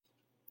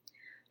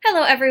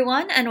Hello,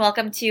 everyone, and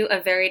welcome to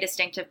a very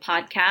distinctive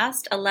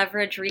podcast, a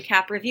Leverage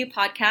Recap Review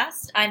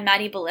podcast. I'm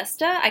Maddie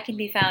Ballista. I can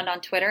be found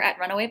on Twitter at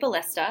Runaway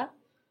Ballista.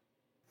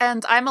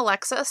 And I'm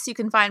Alexis. You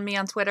can find me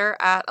on Twitter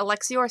at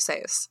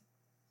Alexiorses.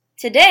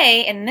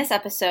 Today, in this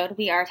episode,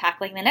 we are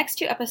tackling the next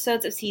two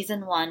episodes of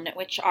Season 1,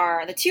 which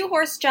are the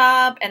Two-Horse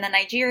Job and the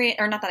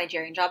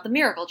the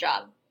Miracle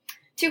Job.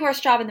 Two-Horse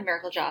Job and the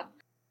Miracle Job.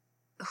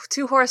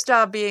 Two-Horse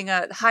Job being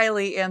a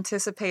highly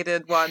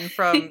anticipated one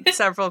from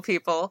several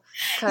people.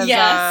 Because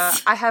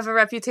yes. I have a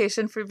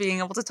reputation for being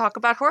able to talk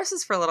about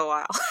horses for a little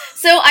while.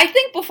 So I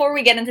think before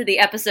we get into the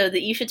episode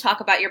that you should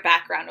talk about your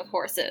background with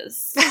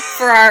horses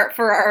for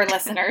our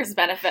listeners'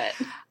 benefit.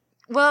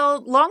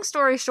 Well, long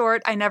story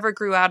short, I never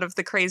grew out of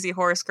the crazy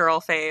horse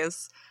girl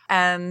phase.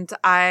 And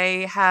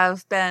I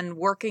have been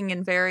working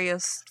in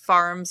various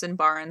farms and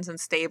barns and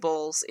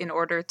stables in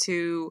order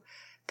to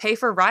pay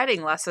for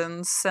riding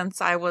lessons since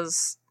I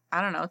was,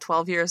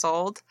 12 years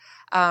old.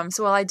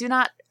 So while I do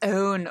not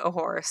own a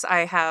horse, I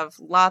have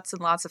lots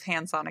and lots of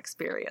hands-on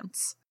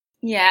experience.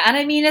 Yeah, and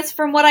I mean, it's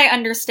from what I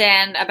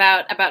understand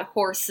about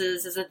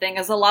horses is a thing,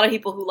 is a lot of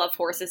people who love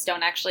horses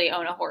don't actually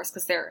own a horse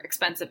because they're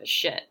expensive as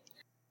shit.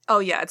 Oh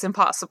yeah, it's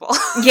impossible.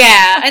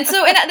 Yeah, and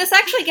this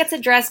actually gets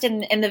addressed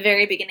in the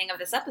very beginning of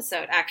this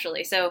episode,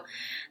 actually. So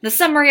the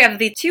summary of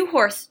the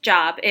Two-Horse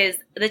Job is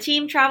the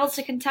team travels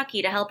to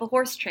Kentucky to help a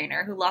horse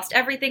trainer who lost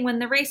everything when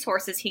the race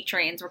horses he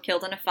trains were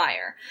killed in a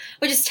fire,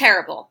 which is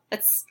terrible.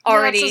 It's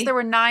already... Yeah, it says there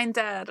were 9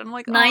 dead. I'm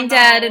like, 9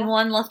 dead and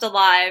 1 left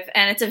alive,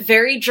 and it's a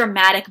very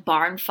dramatic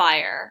barn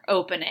fire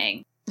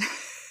opening.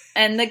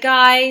 And the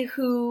guy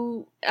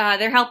who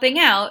they're helping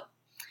out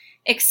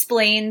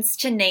explains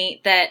to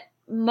Nate that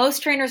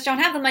most trainers don't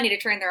have the money to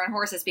train their own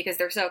horses because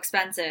they're so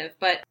expensive,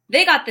 but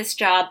they got this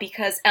job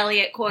because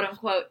Elliot,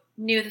 quote-unquote,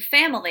 knew the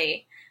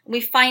family.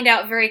 We find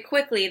out very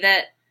quickly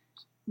that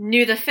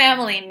knew the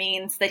family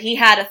means that he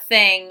had a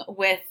thing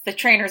with the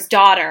trainer's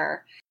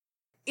daughter.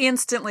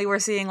 Instantly, we're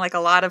seeing, a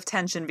lot of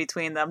tension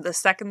between them. The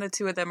second the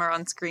two of them are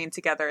on screen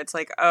together, it's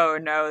like, oh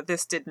no,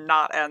 this did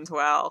not end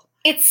well.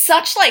 It's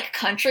such,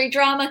 country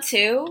drama,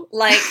 too.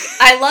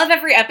 I love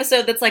every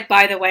episode that's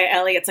by the way,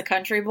 Elliot's a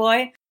country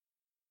boy.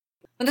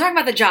 When they're talking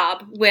about the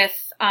job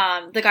with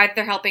the guy that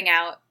they're helping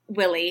out,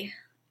 Willie,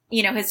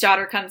 his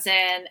daughter comes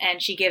in and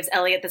she gives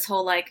Elliot this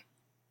whole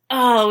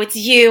oh, it's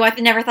you. I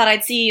never thought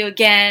I'd see you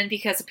again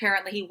because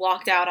apparently he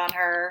walked out on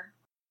her.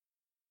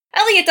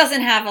 Elliot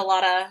doesn't have a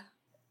lot of,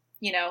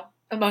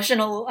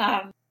 emotional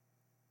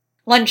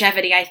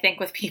longevity, I think,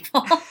 with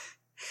people.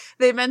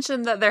 They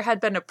mentioned that there had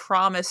been a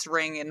promise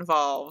ring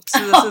involved. So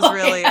this is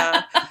really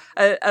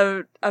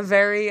a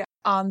very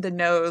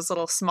on-the-nose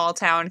little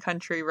small-town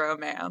country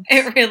romance.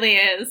 It really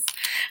is.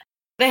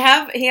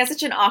 He has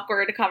such an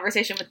awkward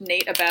conversation with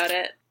Nate about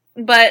it.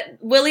 But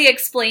Willie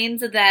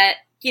explains that,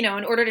 in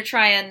order to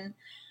try and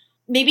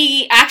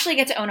maybe actually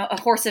get to own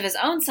a horse of his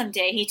own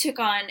someday,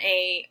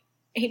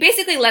 he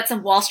basically let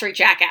some Wall Street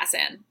jackass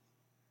in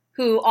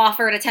who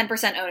offered a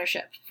 10%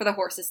 ownership for the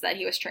horses that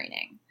he was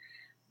training.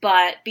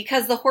 But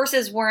because the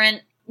horses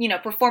weren't,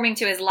 performing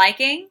to his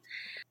liking,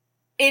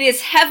 it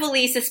is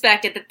heavily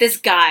suspected that this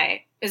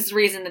guy is the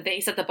reason that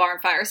he set the barn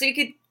fire, so you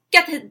could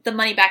get the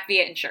money back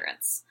via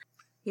insurance.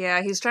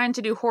 Yeah, he's trying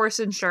to do horse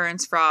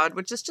insurance fraud,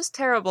 which is just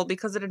terrible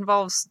because it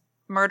involves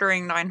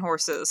murdering 9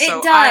 horses.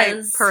 So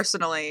I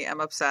personally am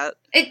upset.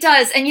 It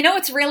does, and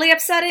what's really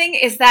upsetting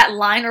is that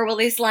line where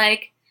Willie's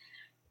like,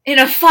 in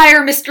a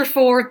fire, Mr.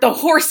 Ford, the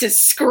horses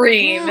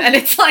scream. And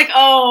it's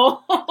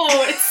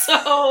it's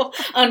so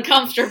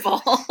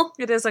uncomfortable.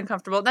 It is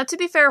uncomfortable. Now, to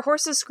be fair,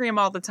 horses scream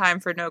all the time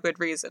for no good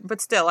reason.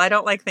 But still, I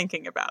don't like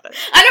thinking about it.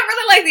 I don't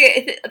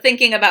really like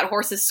thinking about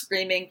horses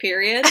screaming,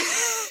 period.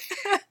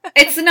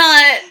 It's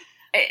not...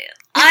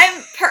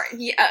 I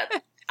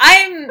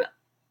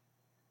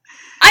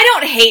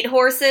don't hate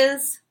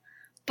horses,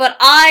 but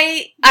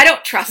I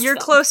don't trust them. You're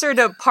closer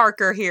to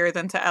Parker here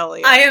than to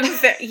Elliot. I am,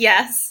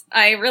 yes,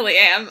 I really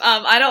am.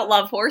 I don't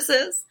love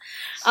horses.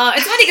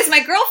 It's funny because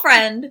my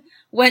girlfriend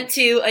went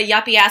to a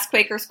yuppie-ass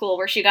Quaker school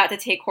where she got to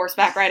take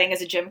horseback riding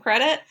as a gym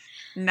credit.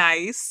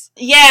 Nice.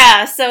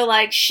 Yeah, so,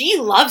 she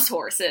loves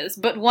horses,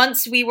 but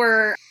once we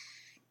were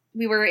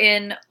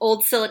in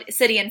Old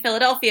City in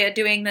Philadelphia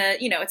doing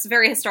it's a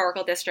very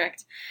historical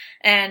district,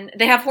 and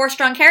they have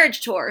horse-drawn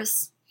carriage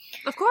tours.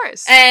 Of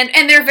course. And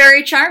they're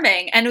very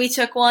charming. And we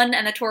took one,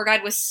 and the tour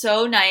guide was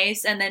so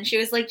nice. And then she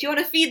was like, do you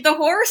want to feed the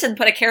horse? And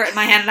put a carrot in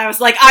my hand. And I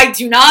was like, I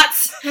do not.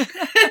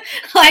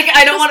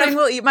 I don't want to... This thing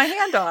will eat my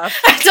hand off.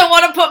 I don't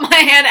want to put my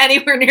hand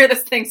anywhere near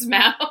this thing's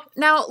mouth.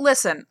 Now,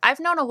 listen,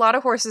 I've known a lot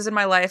of horses in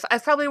my life.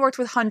 I've probably worked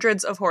with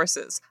hundreds of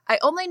horses. I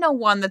only know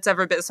one that's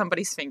ever bit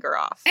somebody's finger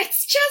off.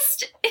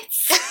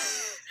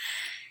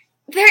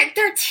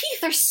 Their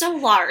teeth are so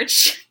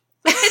large.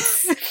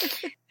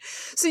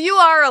 So you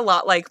are a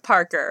lot like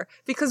Parker,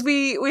 because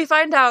we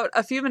find out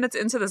a few minutes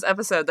into this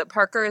episode that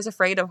Parker is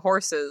afraid of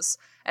horses,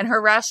 and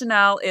her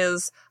rationale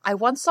is, I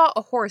once saw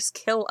a horse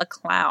kill a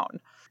clown.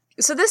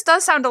 So this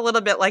does sound a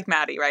little bit like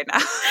Maddie right now.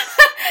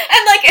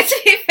 And, like,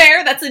 to be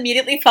fair, that's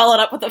immediately followed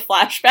up with a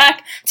flashback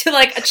to,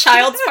 like, a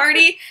child's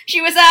party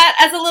she was at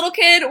as a little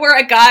kid, where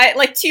a guy,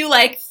 like, two,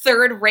 like,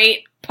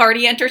 third-rate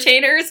party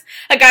entertainers,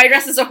 a guy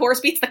dressed as a horse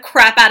beats the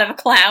crap out of a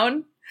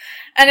clown.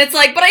 And it's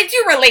like, but I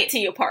do relate to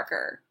you,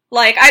 Parker.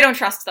 Like, I don't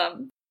trust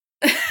them.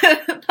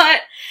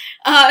 But,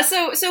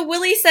 so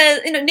Willie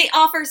says, Nate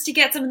offers to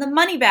get some of the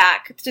money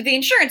back to the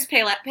insurance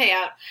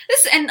payout.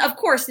 And of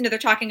course, they're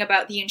talking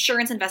about the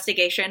insurance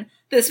investigation.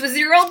 This was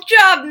your old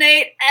job,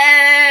 Nate.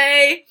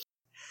 Hey!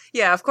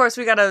 Yeah, of course,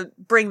 we gotta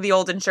bring the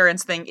old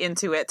insurance thing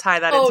into it, tie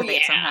that into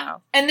Nate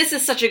somehow. And this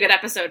is such a good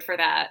episode for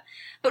that.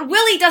 But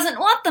Willie doesn't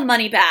want the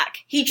money back.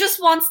 He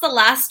just wants the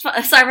last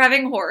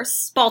surviving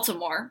horse,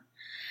 Baltimore.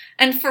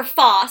 And for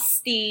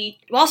Foss, the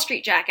Wall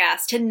Street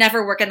jackass, to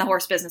never work in the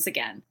horse business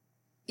again.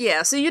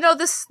 Yeah, so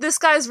this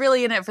guy's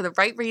really in it for the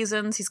right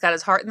reasons. He's got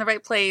his heart in the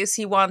right place.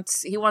 He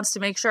wants to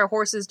make sure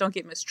horses don't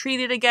get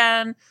mistreated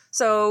again.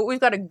 So we've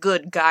got a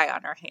good guy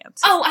on our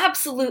hands. Oh,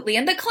 absolutely.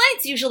 And the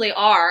clients usually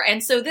are.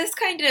 And so this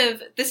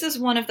is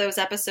one of those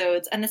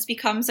episodes, and this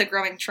becomes a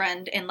growing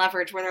trend in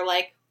Leverage where they're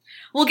like,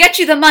 we'll get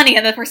you the money.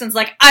 And the person's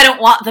like, I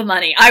don't want the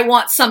money. I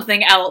want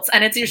something else.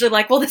 And it's usually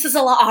like, well, this is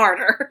a lot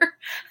harder.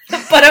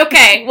 But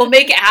okay, we'll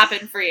make it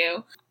happen for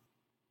you.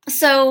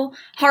 So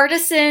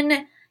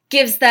Hardison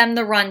gives them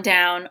the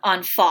rundown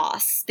on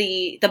Foss,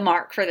 the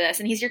mark for this.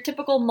 And he's your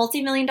typical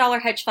multi-million-dollar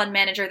hedge fund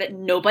manager that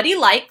nobody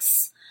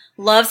likes,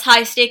 loves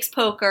high-stakes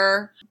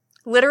poker.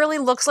 Literally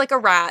looks like a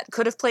rat,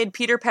 could have played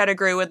Peter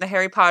Pettigrew in the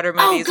Harry Potter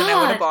movies, and I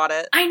would have bought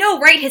it. I know,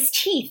 right? His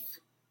teeth.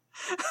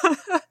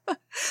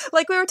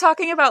 Like we were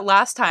talking about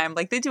last time,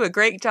 like they do a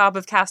great job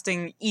of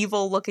casting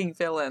evil-looking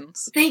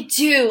villains. They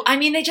do. I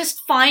mean, they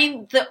just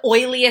find the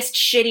oiliest,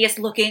 shittiest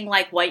looking,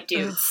 like, white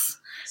dudes.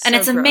 And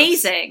it's gross.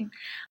 Amazing.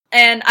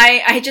 And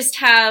I just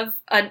have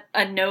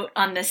a note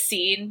on this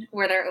scene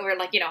where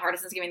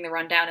Hardison's giving the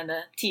rundown in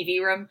the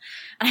TV room.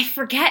 And I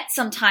forget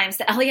sometimes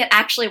that Elliot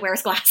actually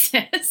wears glasses.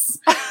 And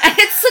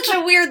it's such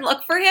a weird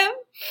look for him.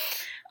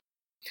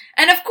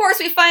 And of course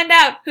we find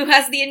out who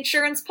has the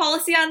insurance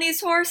policy on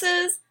these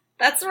horses.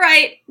 That's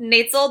right,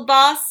 Nate's old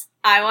boss,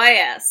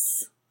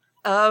 IYS.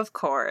 Of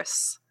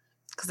course.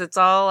 Because it's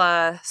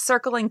all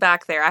circling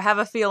back there. I have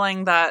a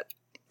feeling that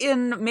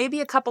in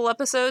maybe a couple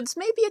episodes,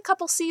 maybe a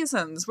couple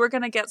seasons, we're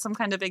going to get some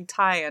kind of big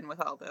tie-in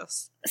with all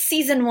this.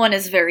 Season 1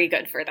 is very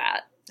good for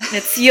that.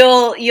 It's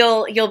you'll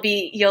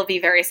be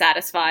very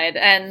satisfied.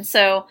 And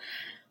so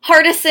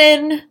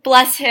Hardison,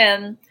 bless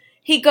him,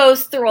 he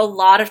goes through a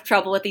lot of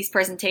trouble with these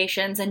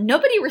presentations and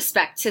nobody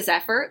respects his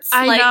efforts.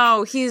 I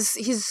know.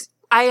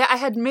 I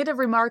had made a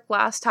remark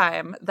last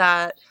time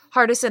that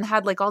Hardison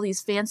had like all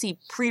these fancy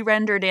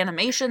pre-rendered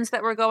animations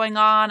that were going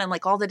on and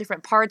like all the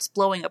different parts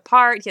blowing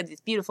apart. He had these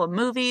beautiful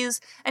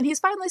movies. And he's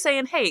finally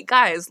saying, hey,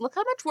 guys, look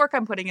how much work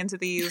I'm putting into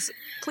these.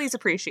 Please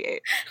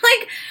appreciate.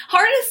 Like,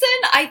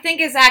 Hardison, I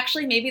think, is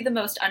actually maybe the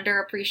most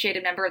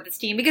underappreciated member of this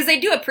team because they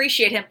do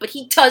appreciate him, but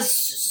he does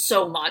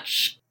so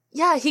much.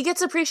 Yeah, he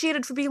gets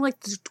appreciated for being like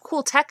the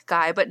cool tech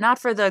guy, but not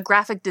for the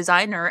graphic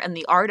designer and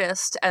the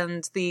artist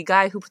and the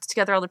guy who puts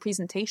together all the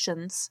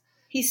presentations.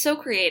 He's so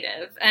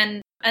creative.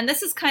 And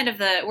this is kind of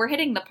we're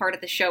hitting the part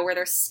of the show where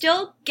they're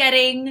still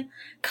getting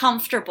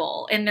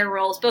comfortable in their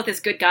roles, both as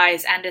good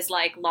guys and as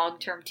like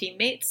long-term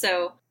teammates.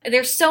 So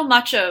there's so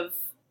much of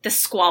the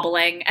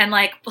squabbling and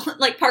like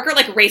Parker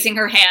like raising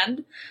her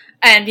hand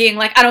and being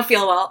like, I don't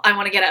feel well. I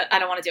want to get out. I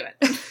don't want to do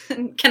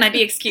it. Can I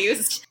be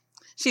excused?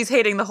 She's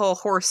hating the whole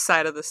horse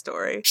side of the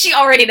story. She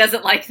already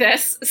doesn't like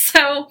this.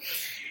 So,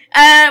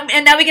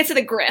 and now we get to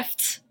the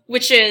grift,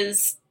 which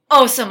is,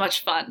 so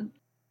much fun.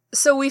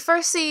 So we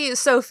first see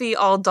Sophie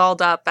all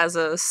dolled up as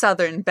a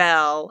Southern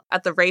belle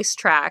at the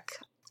racetrack,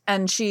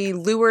 and she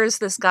lures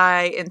this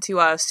guy into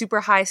a super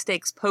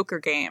high-stakes poker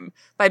game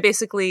by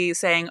basically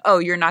saying, oh,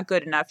 you're not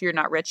good enough, you're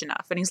not rich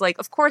enough. And he's like,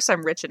 of course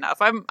I'm rich enough.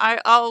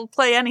 I'll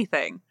play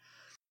anything.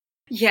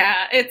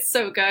 Yeah, it's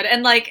so good.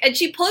 And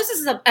she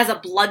poses as a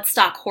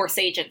bloodstock horse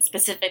agent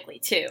specifically,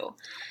 too.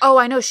 Oh,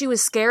 I know. She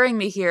was scaring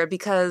me here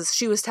because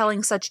she was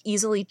telling such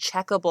easily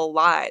checkable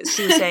lies.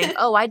 She was saying,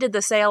 oh, I did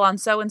the sale on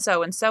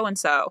so-and-so and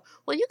so-and-so.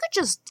 Well, you could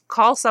just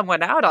call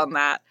someone out on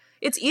that.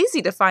 It's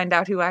easy to find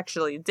out who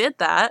actually did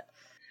that.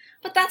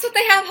 But that's what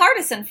they have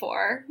Hardison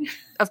for.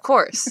 Of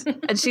course.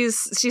 And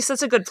she's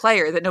such a good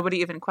player that nobody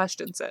even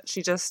questions it.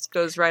 She just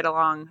goes right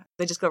along.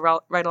 They just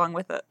go right along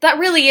with it. That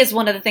really is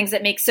one of the things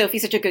that makes Sophie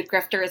such a good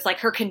grifter is, like,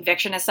 her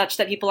conviction is such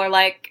that people are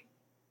like...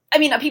 I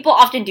mean, people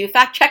often do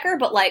fact check her,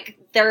 but, like,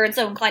 they're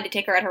so inclined to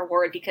take her at her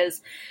word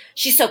because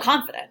she's so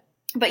confident.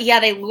 But yeah,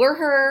 they lure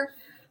her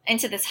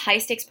into this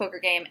high-stakes poker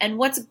game. And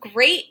what's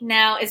great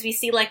now is we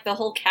see, like, the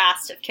whole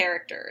cast of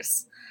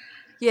characters.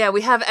 Yeah,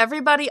 we have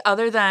everybody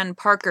other than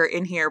Parker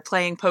in here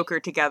playing poker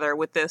together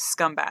with this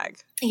scumbag.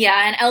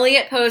 Yeah, and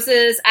Elliot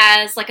poses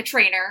as, like, a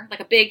trainer,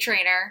 like a big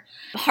trainer.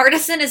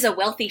 Hardison is a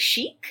wealthy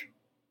sheik.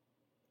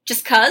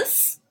 Just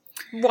 'cause.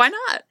 Why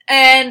not?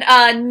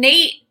 And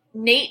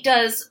Nate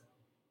does...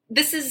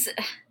 This is...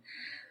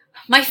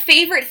 My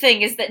favorite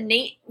thing is that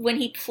Nate, when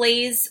he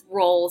plays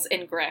roles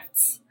in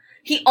grifts,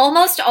 he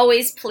almost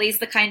always plays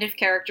the kind of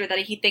character that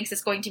he thinks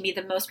is going to be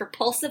the most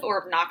repulsive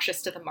or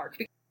obnoxious to the mark.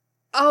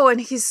 Oh, and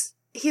he's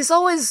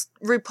always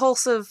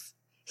repulsive.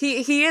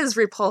 He is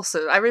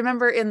repulsive. I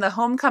remember in the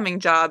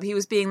Homecoming job, he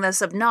was being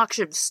this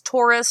obnoxious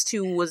tourist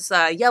who was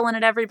yelling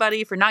at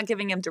everybody for not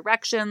giving him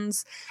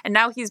directions. And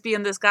now he's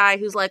being this guy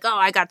who's like, oh,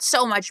 I got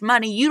so much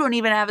money. You don't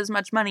even have as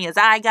much money as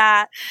I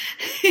got.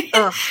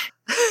 Ugh.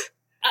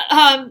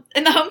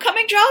 In the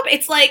Homecoming job,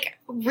 it's like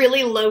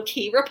really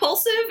low-key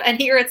repulsive. And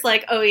here it's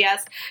like, oh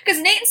yes.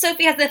 Because Nate and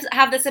Sophie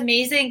have this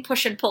amazing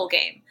push and pull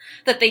game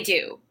that they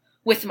do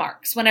with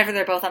marks whenever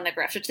they're both on the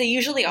grift, which they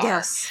usually are.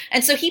 Yes.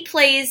 And so he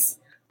plays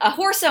a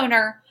horse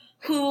owner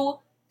who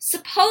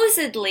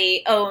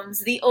supposedly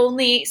owns the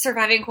only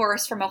surviving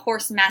horse from a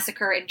horse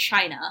massacre in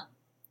China.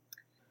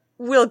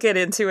 We'll get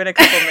into in a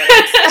couple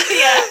minutes.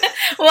 Yeah.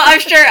 Well, I'm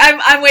sure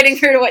I'm waiting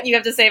for what you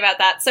have to say about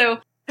that. So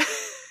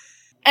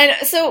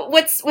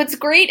what's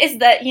great is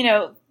that, you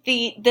know,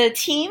 the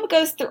team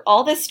goes through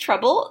all this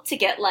trouble to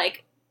get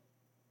like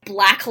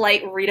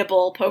blacklight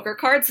readable poker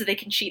cards so they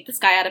can cheat this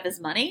guy out of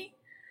his money.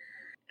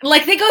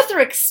 Like, they go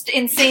through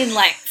insane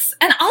lengths.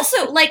 And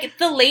also, like,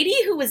 the lady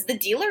who was the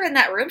dealer in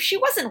that room, she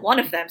wasn't one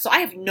of them, so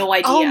I have no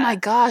idea. Oh my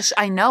gosh,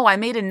 I know. I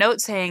made a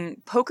note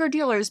saying, poker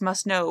dealers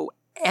must know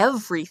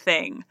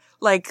everything.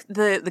 Like,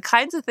 the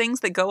kinds of things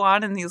that go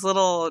on in these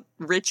little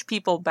rich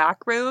people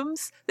back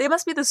rooms, they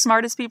must be the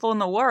smartest people in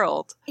the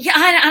world. Yeah,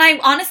 and I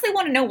honestly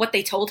want to know what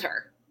they told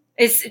her,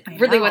 is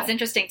really what's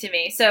interesting to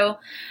me. So,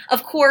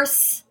 of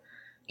course,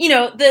 you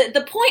know,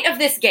 the point of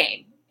this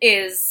game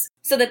is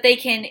so that they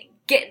can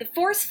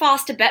force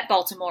Foss to bet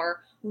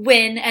Baltimore,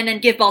 win, and then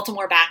give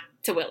Baltimore back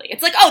to Willie.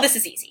 It's like, oh, this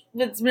is easy.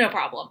 It's no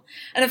problem.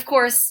 And of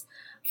course,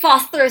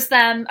 Foss throws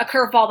them a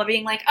curveball by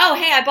being like, oh,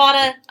 hey, I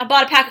bought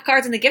a pack of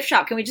cards in the gift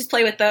shop. Can we just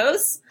play with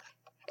those?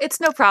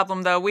 It's no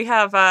problem, though. We've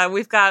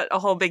got a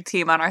whole big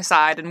team on our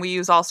side, and we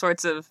use all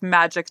sorts of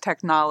magic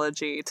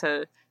technology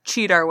to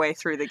cheat our way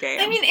through the game.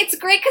 I mean, it's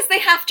great because they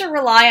have to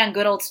rely on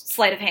good old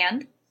sleight of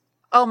hand.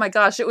 Oh my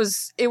gosh, it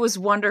was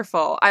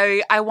wonderful.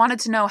 I wanted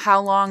to know how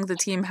long the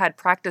team had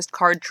practiced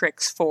card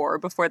tricks for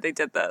before they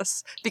did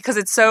this, because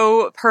it's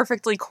so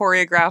perfectly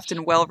choreographed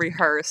and well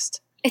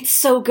rehearsed. It's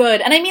so good.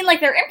 And I mean,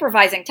 like, they're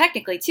improvising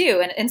technically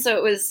too, and so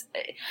it was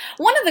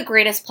one of the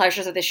greatest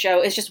pleasures of the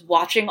show is just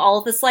watching all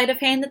of the sleight of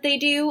hand that they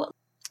do.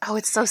 Oh,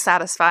 it's so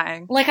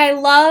satisfying. Like, I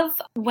love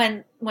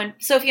when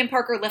Sophie and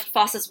Parker lift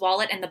Foss's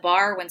wallet in the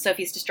bar when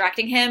Sophie's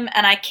distracting him,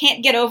 and I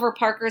can't get over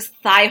Parker's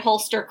thigh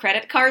holster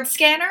credit card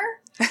scanner.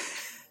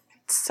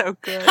 It's so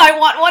good. I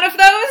want one of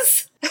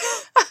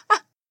those!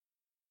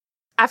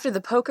 After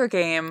the poker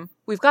game,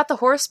 we've got the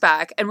horse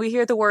back, and we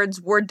hear the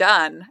words, "We're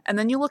done." And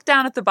then you look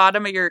down at the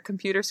bottom of your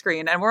computer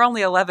screen, and we're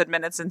only 11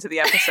 minutes into the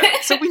episode,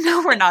 so we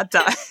know we're not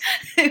done.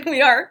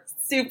 We are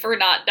super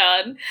not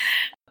done.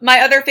 My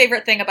other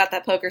favorite thing about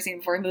that poker scene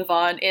before we move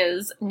on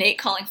is Nate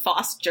calling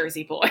Foss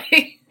Jersey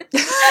Boy.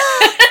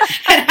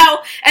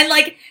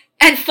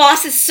 and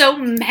Foss is so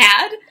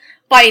mad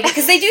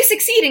because they do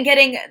succeed in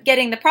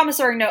getting the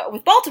promissory note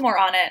with Baltimore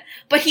on it,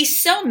 but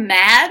he's so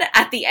mad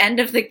at the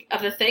end of the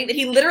thing that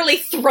he literally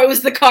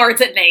throws the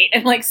cards at Nate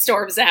and like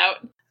storms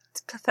out.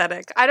 It's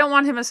pathetic. I don't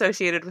want him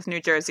associated with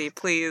New Jersey.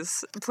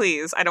 Please,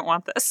 I don't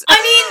want this.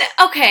 I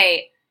mean,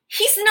 okay,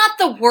 he's not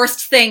the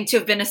worst thing to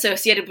have been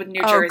associated with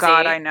New Jersey. Oh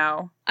God, I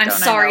know. I'm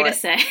sorry to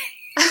say.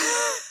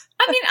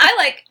 I mean,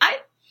 I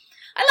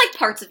like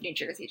parts of New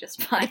Jersey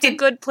just fine. It's a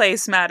good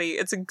place, Maddie.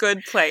 It's a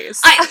good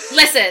place.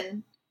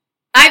 Listen,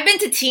 I've been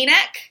to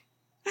Teaneck.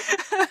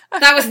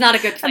 That was not a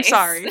good place.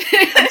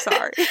 I'm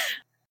sorry.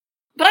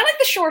 But I like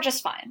the shore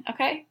just fine,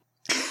 okay?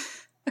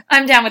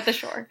 I'm down with the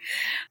shore.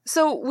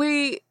 So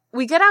we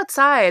get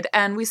outside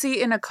and we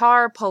see in a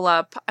car pull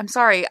up. I'm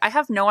sorry, I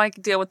have no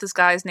idea what this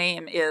guy's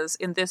name is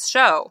in this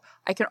show.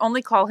 I can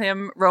only call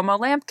him Romo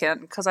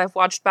Lampkin because I've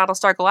watched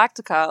Battlestar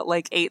Galactica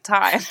like 8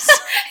 times.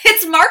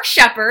 It's Mark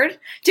Shepard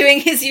doing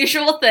his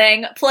usual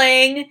thing,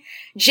 playing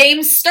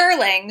James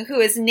Sterling,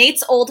 who is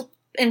Nate's old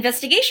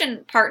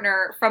investigation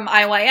partner from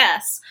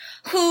IYS,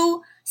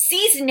 who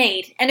sees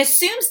Nate and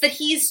assumes that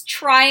he's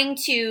trying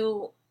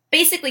to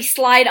basically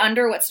slide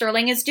under what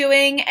Sterling is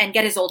doing and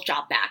get his old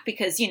job back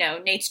because, you know,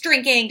 Nate's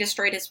drinking,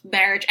 destroyed his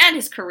marriage and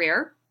his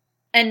career.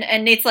 And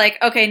Nate's like,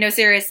 okay, no,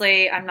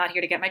 seriously, I'm not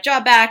here to get my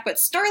job back. But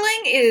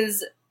Sterling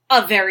is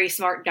a very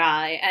smart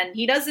guy, and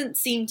he doesn't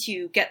seem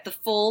to get the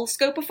full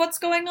scope of what's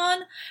going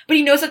on, but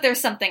he knows that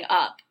there's something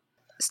up.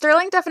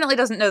 Sterling definitely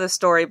doesn't know the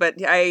story, but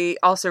I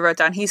also wrote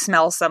down he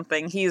smells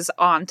something. He's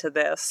on to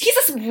this.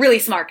 He's a really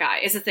smart guy,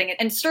 is the thing.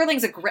 And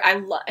Sterling's a great...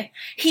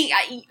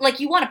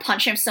 you want to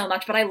punch him so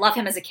much, but I love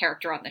him as a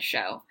character on the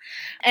show.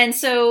 And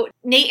so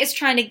Nate is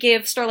trying to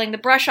give Sterling the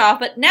brush off,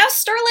 but now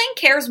Sterling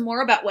cares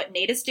more about what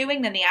Nate is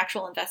doing than the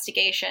actual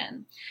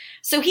investigation.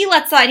 So he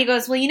lets slide. He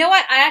goes, well, you know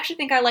what? I actually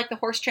think I like the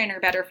horse trainer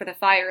better for the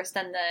fires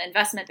than the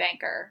investment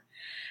banker.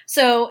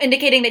 So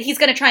indicating that he's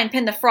going to try and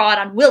pin the fraud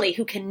on Willie,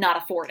 who cannot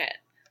afford it.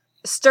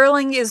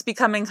 Sterling is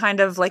becoming kind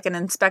of like an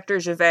Inspector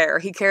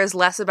Javert. He cares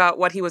less about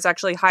what he was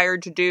actually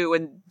hired to do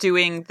and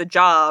doing the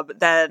job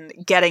than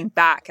getting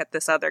back at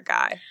this other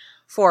guy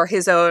for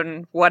his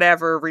own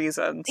whatever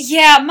reasons.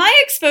 Yeah, my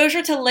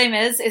exposure to Les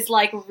Mis is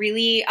like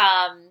really,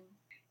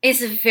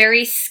 is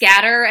very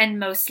scatter and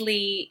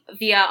mostly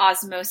via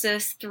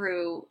osmosis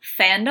through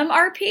fandom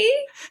RP.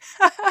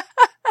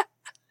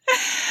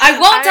 I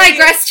won't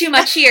digress too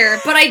much here,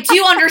 but I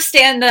do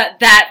understand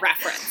that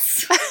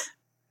reference.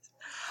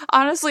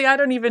 Honestly, I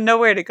don't even know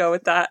where to go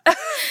with that.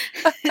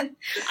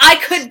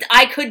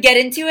 I could get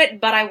into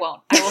it, but I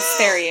won't. I will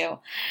spare you.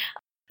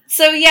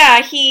 So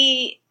yeah,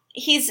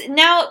 he's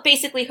now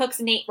basically hooks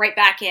Nate right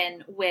back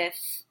in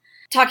with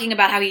talking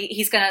about how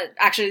he's going to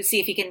actually see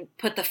if he can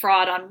put the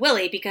fraud on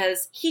Willie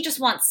because he just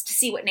wants to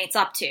see what Nate's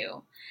up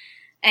to.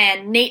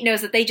 And Nate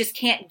knows that they just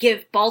can't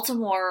give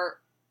Baltimore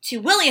to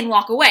Willie and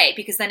walk away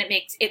because then it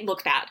makes it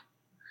look bad.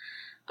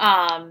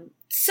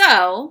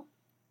 So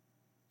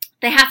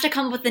they have to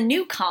come up with a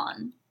new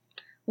con,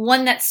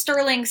 one that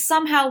Sterling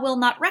somehow will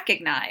not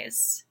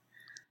recognize.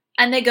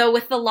 And they go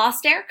with the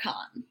Lost Air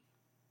Con.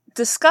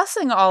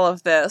 Discussing all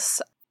of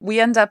this, we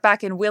end up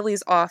back in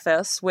Willie's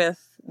office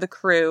with the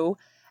crew,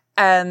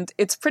 and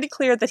it's pretty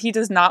clear that he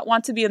does not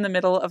want to be in the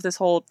middle of this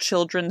whole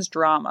children's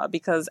drama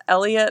because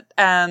Elliot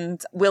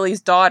and Willie's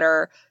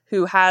daughter,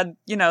 who had,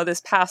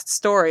 this past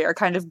story, are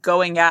kind of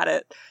going at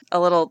it a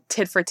little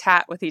tit for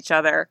tat with each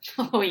other.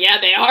 Oh,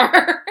 yeah, they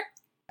are.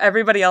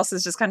 Everybody else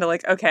is just kind of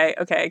like,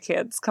 okay,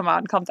 kids, come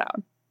on, calm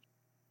down.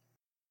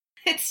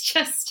 It's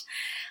just,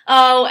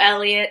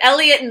 Elliot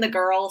and the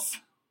girls.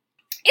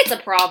 It's a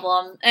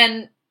problem.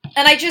 And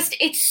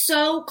it's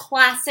so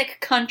classic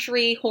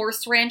country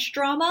horse ranch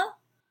drama.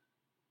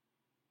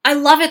 I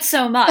love it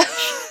so much.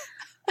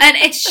 And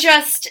it's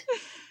just,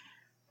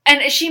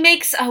 and she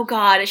makes a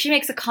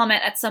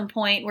comment at some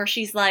point where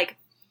she's like,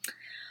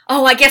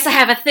 oh, I guess I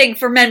have a thing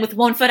for men with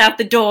one foot out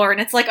the door.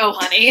 And it's like, oh,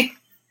 honey.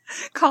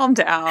 Calm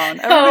down.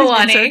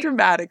 Everybody's being so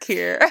dramatic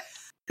here.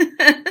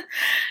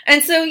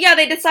 And so, yeah,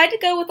 they decide to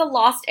go with a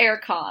Lost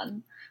Air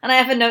Con. And I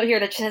have a note here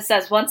that just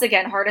says, once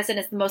again, Hardison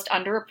is the most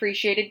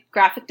underappreciated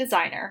graphic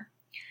designer.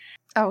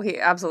 Oh, he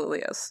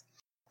absolutely is.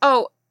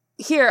 Oh,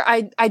 here,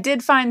 I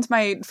did find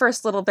my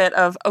first little bit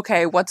of,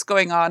 okay, what's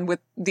going on with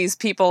these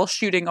people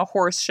shooting a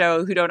horse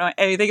show who don't know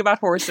anything about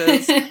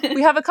horses.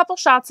 We have a couple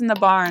shots in the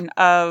barn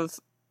of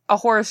a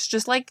horse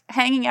just, like,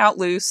 hanging out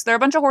loose. There are a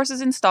bunch of horses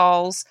in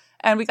stalls,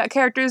 and we got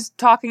characters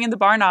talking in the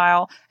barn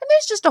aisle, and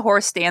there's just a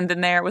horse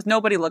standing there with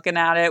nobody looking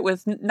at it,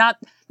 with not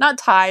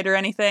tied or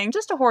anything,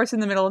 just a horse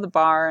in the middle of the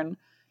barn,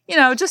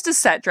 just as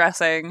set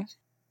dressing.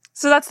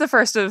 So that's the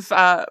first of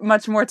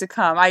much more to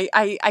come.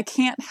 I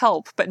can't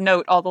help but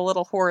note all the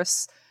little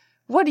horse,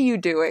 what are you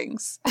doing?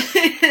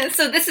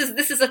 So this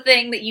is a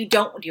thing that you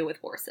don't do with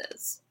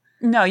horses.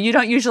 No, you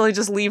don't usually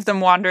just leave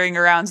them wandering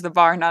around the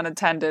barn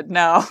unattended,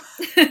 no.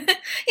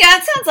 Yeah,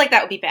 it sounds like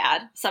that would be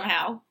bad,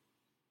 somehow.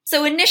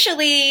 So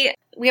initially,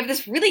 we have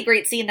this really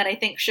great scene that I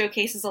think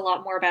showcases a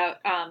lot more about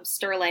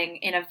Sterling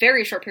in a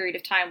very short period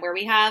of time, where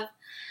we have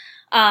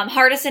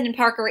Hardison and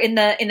Parker in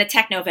the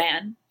techno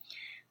van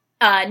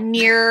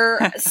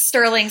near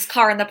Sterling's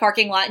car in the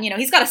parking lot. And,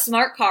 he's got a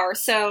smart car,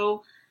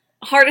 so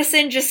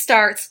Hardison just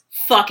starts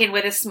fucking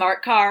with his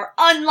smart car,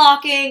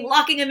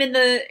 locking him in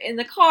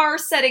the car,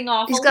 setting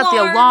off He's alarms. got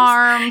the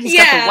alarm, he's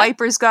got the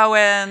wipers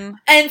going.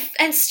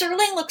 And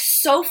Sterling looks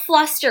so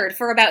flustered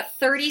for about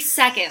 30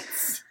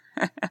 seconds.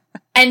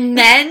 And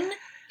then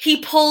he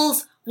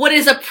pulls what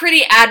is a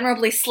pretty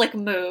admirably slick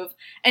move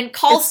and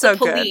calls the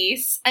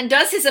police and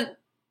does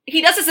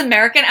his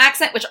American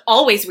accent, which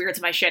always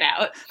weirds my shit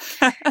out.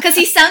 Because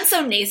he sounds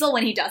so nasal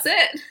when he does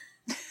it.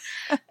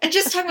 And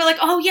just talking about like,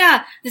 oh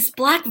yeah, this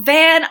black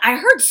van, I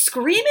heard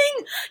screaming.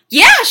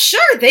 Yeah,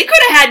 sure, they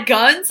could have had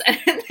guns.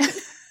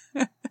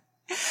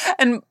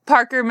 And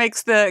Parker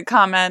makes the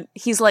comment,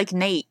 he's like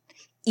Nate.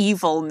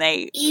 Evil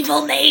Nate.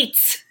 Evil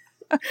Nate!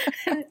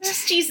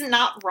 Just, he's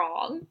not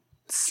wrong.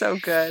 So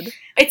good.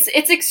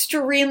 It's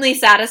extremely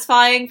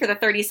satisfying for the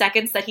 30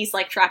 seconds that he's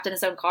like trapped in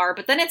his own car,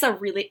 but then it's a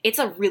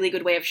really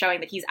good way of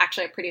showing that he's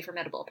actually a pretty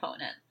formidable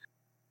opponent.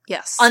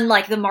 Yes.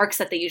 Unlike the marks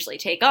that they usually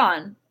take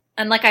on.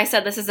 And like I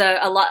said, this is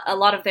a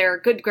lot of their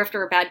good grifter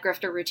or bad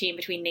grifter routine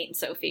between Nate and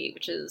Sophie,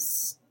 which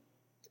is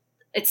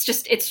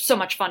it's so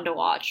much fun to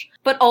watch.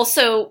 But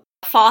also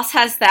Foss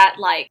has that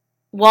like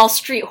Wall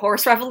Street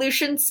horse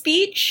revolution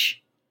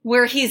speech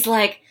where he's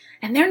like,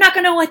 and they're not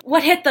going to know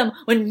what hit them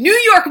when New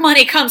York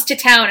money comes to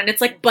town. And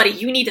it's like, buddy,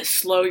 you need to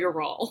slow your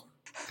roll.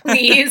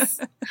 Please.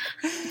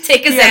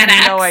 Take a Xanax. He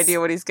has no idea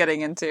what he's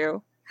getting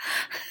into.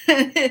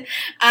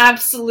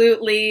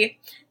 Absolutely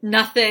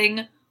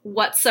nothing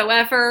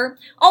whatsoever.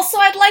 Also,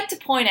 I'd like to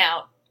point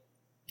out,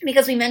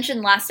 because we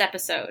mentioned last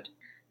episode,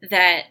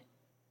 that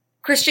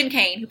Christian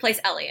Kane, who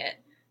plays Elliot,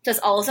 does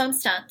all his own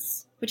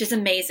stunts, which is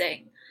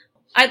amazing.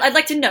 I'd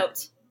like to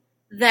note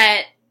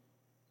that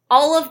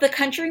all of the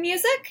country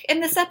music in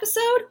this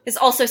episode is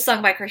also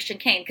sung by Christian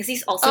Kane, because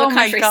he's also a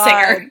country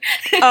singer.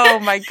 Oh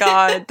my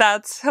god,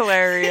 that's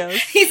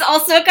hilarious. He's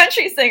also a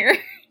country singer.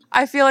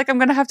 I feel like I'm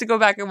going to have to go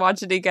back and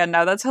watch it again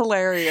now. That's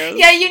hilarious.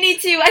 Yeah, you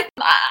need to.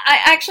 I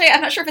actually,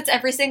 I'm not sure if it's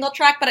every single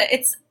track, but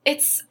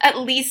it's at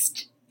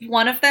least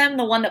one of them,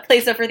 the one that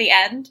plays over the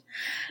end.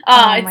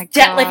 Oh my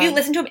God. Like, if you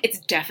listen to him, it's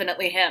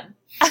definitely him.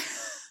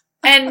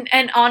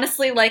 And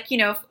honestly, like, you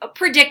know,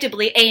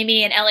 predictably,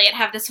 Amy and Elliot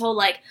have this whole,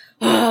 like,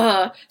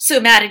 so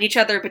mad at each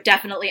other, but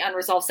definitely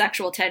unresolved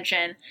sexual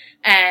tension.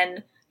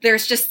 And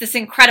there's just this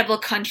incredible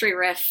country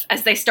riff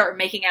as they start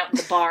making out in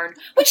the barn,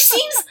 which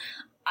seems,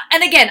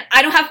 and again,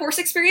 I don't have horse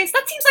experience,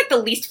 that seems like the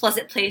least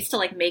pleasant place to,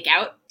 like, make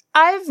out.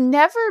 I've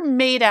never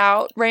made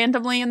out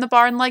randomly in the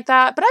barn like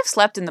that, but I've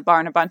slept in the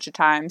barn a bunch of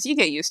times. You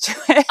get used to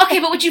it. Okay,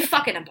 but would you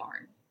fuck in a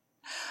barn?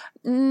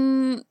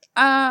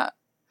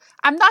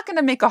 I'm not going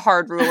to make a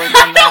hard ruling on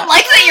I don't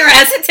like that you're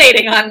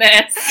hesitating on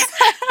this.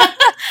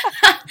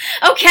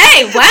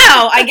 Okay,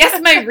 wow. I guess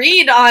my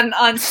read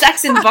on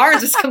sex in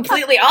barns is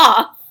completely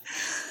off.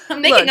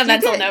 I'm making a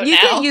mental note now. You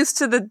get used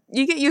to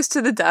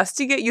the dust.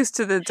 You get used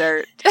to the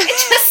dirt.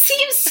 It just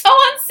seems so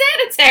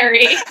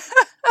unsanitary.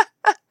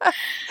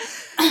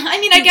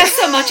 I mean, I guess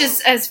so much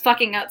as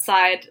fucking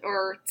outside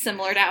or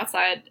similar to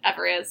outside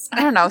ever is.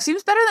 I don't know.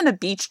 Seems better than a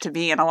beach to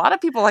me, and a lot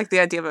of people like the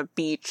idea of a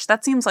beach.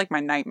 That seems like my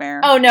nightmare.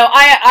 Oh no,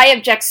 I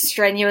object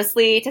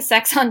strenuously to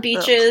sex on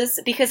beaches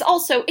because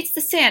also it's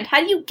the sand.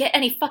 How do you get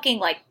any fucking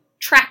like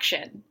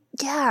traction?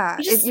 Yeah,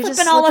 you're just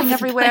slipping all over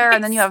everywhere, place.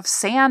 and then you have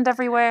sand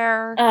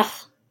everywhere. Ugh.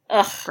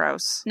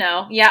 Gross.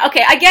 No. Yeah.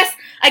 Okay. I guess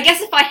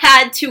if I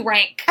had to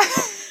rank,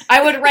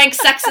 I would rank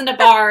sex in a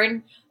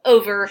barn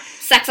over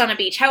sex on a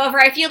beach. However,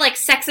 I feel like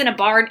sex in a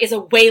barn is a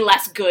way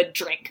less good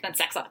drink than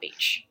sex on a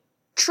beach.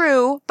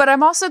 True, but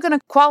I'm also going to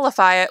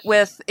qualify it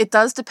with it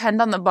does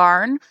depend on the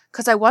barn,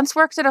 because I once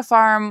worked at a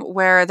farm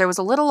where there was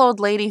a little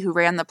old lady who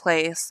ran the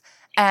place,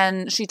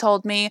 and she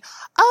told me,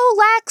 "Oh,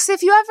 Lex,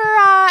 if you ever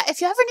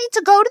need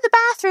to go to the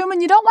bathroom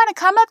and you don't want to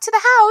come up to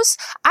the house,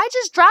 I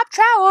just drop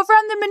trow over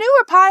on the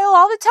manure pile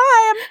all the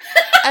time."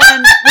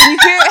 And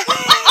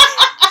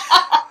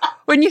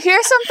when you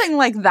hear something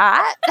like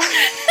that,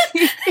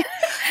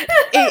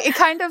 it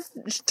kind of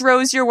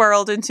throws your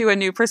world into a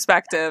new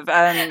perspective,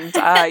 and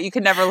you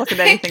can never look at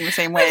anything the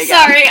same way again.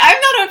 Sorry, I'm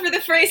not over the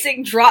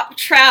phrasing "drop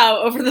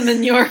trow over the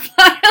manure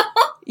pile."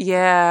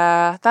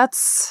 Yeah,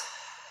 that's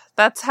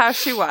how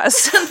she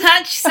was.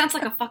 That sounds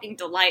like a fucking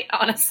delight,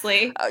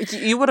 honestly.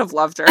 You would have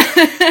loved her.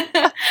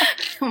 Oh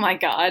my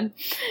God.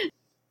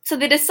 So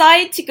they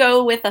decide to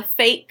go with a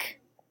fake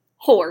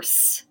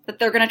horse that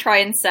they're going to try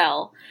and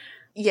sell.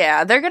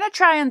 Yeah, they're going to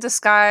try and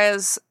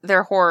disguise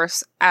their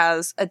horse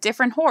as a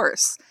different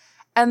horse.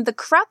 And the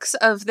crux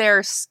of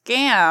their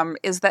scam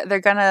is that they're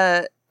going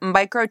to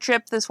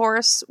microchip this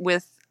horse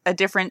with a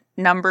different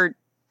numbered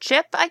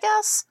chip, I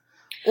guess?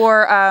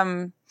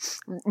 Or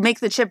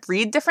make the chip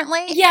read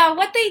differently? Yeah,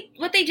 what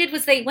they did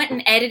was they went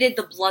and edited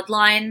the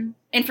bloodline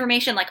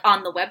information like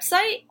on the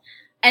website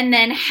and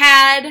then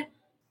had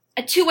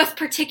to a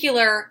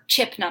particular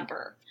chip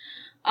number.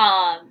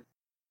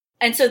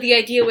 And so the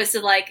idea was to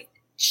like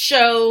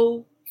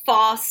show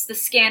Foss the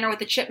scanner with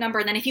the chip number,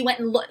 and then if he went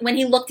and when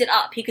he looked it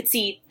up, he could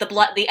see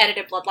the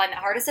edited bloodline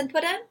that Hardison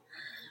put in.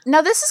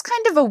 Now, this is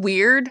kind of a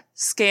weird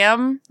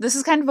scam. This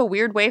is kind of a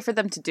weird way for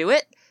them to do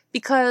it,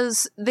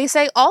 because they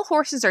say all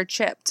horses are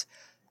chipped.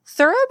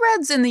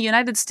 Thoroughbreds in the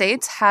United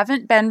States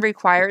haven't been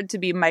required to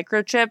be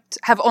microchipped,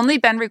 have only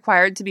been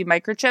required to be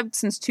microchipped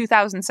since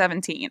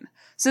 2017.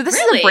 So this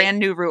is a brand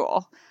new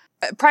rule.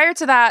 Prior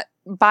to that,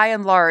 by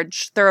and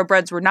large,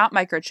 thoroughbreds were not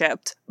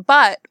microchipped,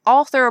 but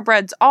all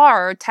thoroughbreds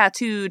are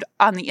tattooed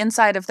on the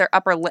inside of their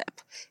upper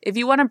lip. If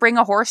you want to bring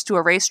a horse to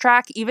a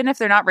racetrack, even if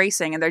they're not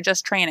racing and they're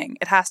just training,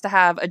 it has to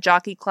have a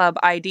Jockey Club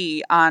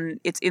ID on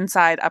its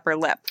inside upper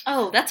lip.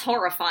 Oh, that's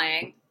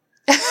horrifying.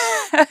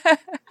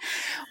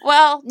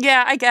 Well,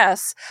 yeah, I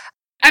guess.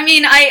 I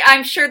mean,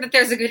 I'm sure that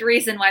there's a good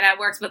reason why that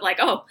works, but like,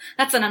 oh,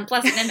 that's an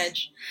unpleasant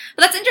image.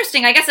 But that's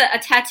interesting. I guess a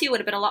tattoo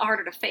would have been a lot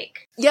harder to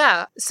fake.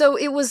 Yeah, so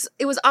it was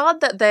odd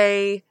that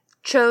they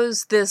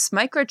chose this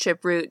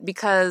microchip route,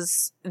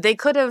 because they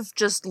could have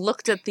just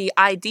looked at the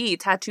ID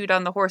tattooed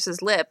on the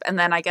horse's lip, and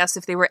then I guess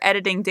if they were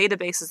editing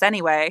databases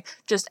anyway,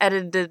 just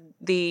edited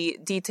the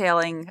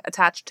detailing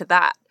attached to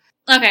that.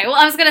 Okay, well,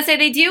 I was gonna say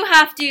they do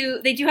have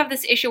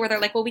this issue where they're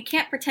like, well, we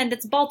can't pretend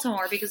it's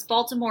Baltimore because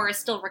Baltimore is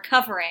still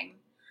recovering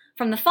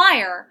from the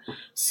fire,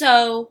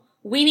 so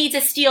we need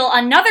to steal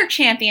another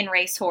champion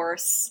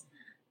racehorse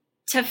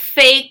to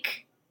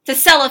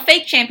sell a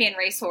fake champion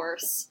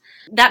racehorse.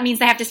 That means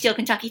they have to steal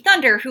Kentucky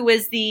Thunder, who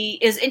is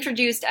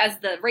introduced as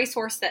the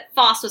racehorse that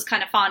Foss was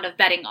kind of fond of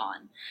betting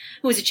on,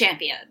 who was a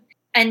champion.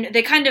 And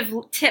they kind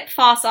of tip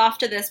Foss off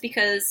to this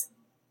because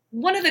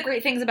one of the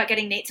great things about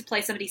getting Nate to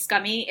play somebody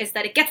scummy is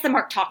that it gets them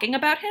talking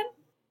about him.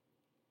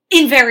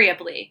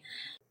 Invariably.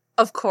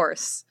 Of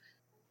course.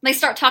 They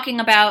start talking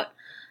about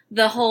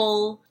the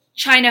whole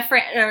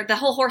the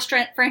whole horse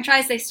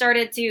franchise they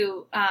started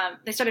to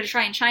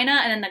try in China,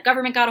 and then the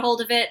government got a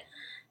hold of it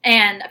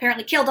and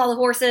apparently killed all the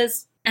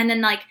horses. And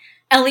then like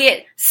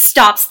Elliot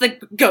stops the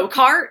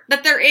go-kart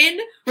that they're in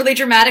really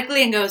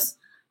dramatically and goes,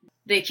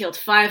 "They killed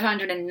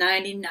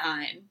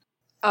 599."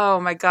 Oh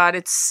my god,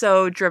 it's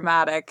so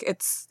dramatic.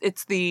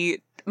 It's the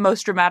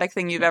most dramatic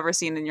thing you've ever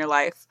seen in your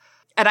life.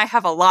 And I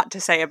have a lot to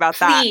say about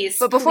that.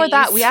 But before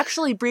that, we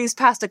actually breezed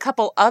past a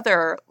couple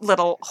other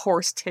little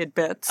horse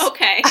tidbits.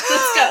 Okay,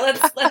 let's go.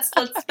 Let's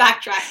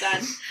backtrack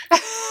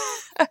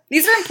then.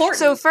 These are important.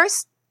 So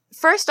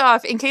first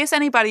off, in case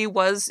anybody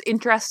was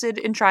interested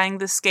in trying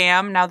the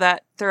scam, now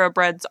that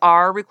thoroughbreds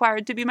are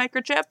required to be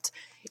microchipped,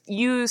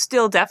 you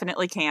still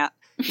definitely can't.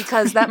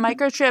 Because that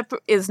microchip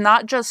is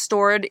not just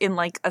stored in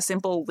like a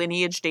simple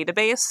lineage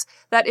database.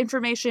 That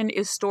information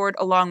is stored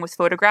along with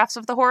photographs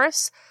of the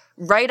horse,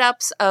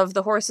 write-ups of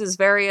the horse's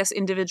various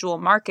individual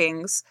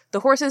markings,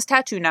 the horse's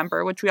tattoo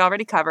number, which we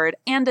already covered,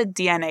 and a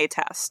DNA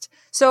test.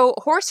 So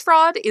horse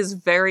fraud is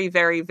very,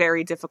 very,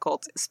 very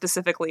difficult,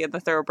 specifically in the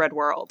thoroughbred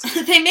world.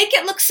 They make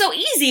it look so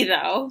easy,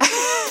 though.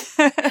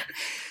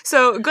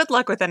 So good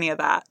luck with any of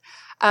that.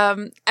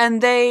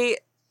 And they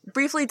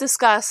briefly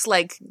discuss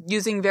like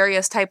using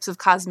various types of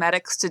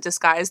cosmetics to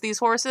disguise these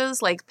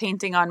horses, like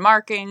painting on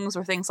markings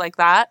or things like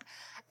that.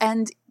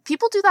 And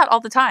people do that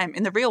all the time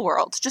in the real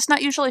world, just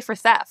not usually for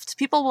theft.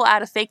 People will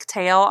add a fake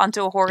tail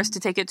onto a horse to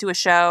take it to a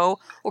show,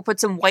 or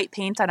put some white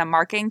paint on a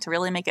marking to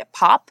really make it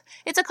pop.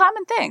 It's a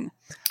common thing.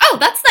 Oh,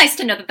 that's nice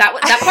to know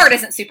that part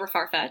isn't super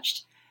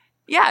far-fetched.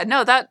 Yeah,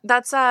 no,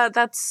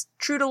 that's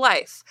true to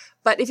life.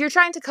 But if you're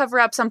trying to cover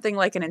up something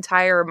like an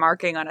entire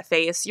marking on a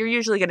face, you're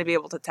usually going to be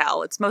able to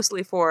tell. It's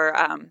mostly for,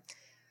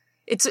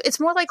 it's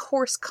more like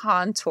horse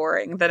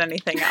contouring than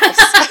anything else.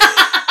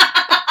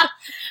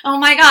 Oh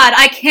my god,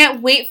 I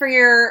can't wait for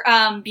your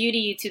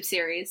beauty YouTube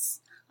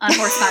series on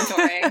horse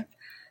contouring.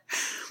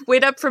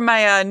 Wait up for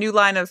my new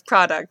line of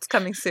products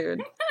coming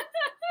soon.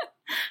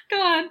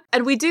 Go on.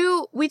 And we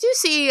do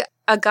see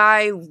a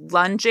guy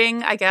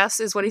lunging, I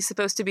guess, is what he's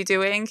supposed to be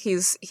doing.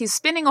 He's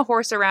spinning a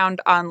horse around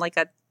on like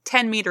a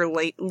 10-meter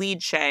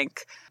lead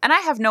shank, and I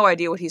have no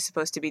idea what he's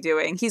supposed to be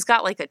doing. He's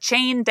got like a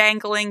chain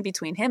dangling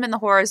between him and the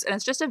horse, and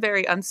it's just a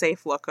very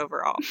unsafe look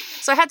overall.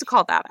 So I had to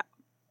call that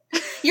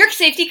out. Your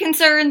safety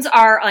concerns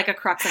are like a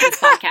crux of this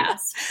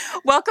podcast.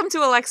 Welcome to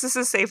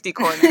Alexis's Safety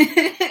Corner.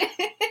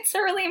 It's a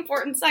really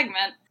important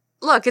segment.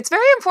 Look, it's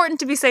very important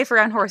to be safe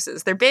around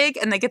horses. They're big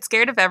and they get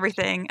scared of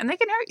everything, and they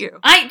can hurt you.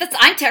 I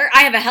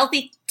have a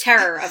healthy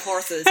terror of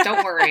horses.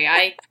 Don't worry.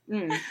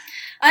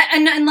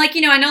 And like,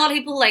 you know, I know a lot of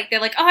people they're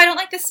like, oh, I don't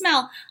like the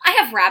smell. I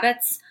have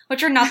rabbits,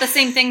 which are not the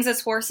same things as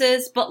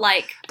horses, but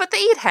they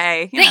eat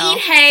hay. Eat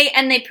hay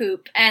and they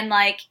poop, and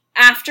like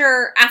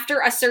after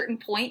a certain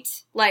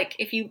point, like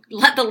if you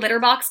let the litter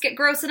box get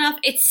gross enough,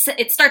 it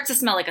starts to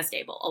smell like a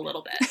stable a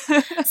little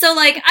bit. So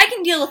like I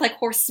can deal with like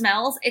horse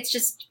smells. It's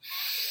just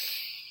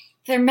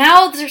their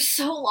mouths are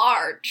so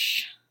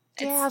large.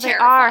 Yeah, they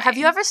are. Have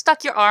you ever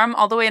stuck your arm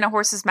all the way in a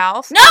horse's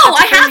mouth? No,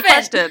 I haven't.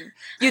 Question.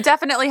 You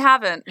definitely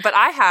haven't, but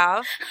I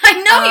have. I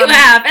know you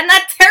have, and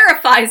that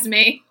terrifies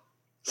me.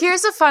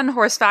 Here's a fun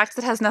horse fact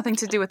that has nothing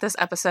to do with this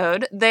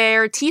episode.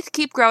 Their teeth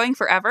keep growing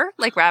forever,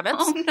 like rabbits,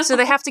 oh, no. So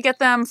they have to get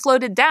them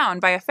floated down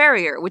by a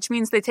farrier, which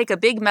means they take a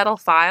big metal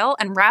file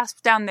and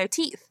rasp down their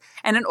teeth.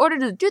 And in order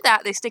to do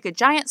that, they stick a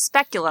giant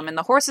speculum in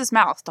the horse's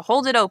mouth to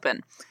hold it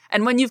open.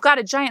 And when you've got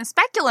a giant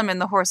speculum in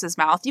the horse's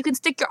mouth, you can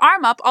stick your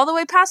arm up all the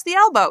way past the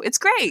elbow. It's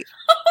great.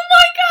 Oh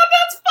my god,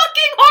 that's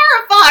fucking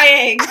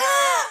horrifying!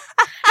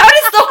 How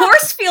does the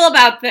horse feel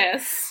about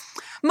this?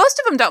 Most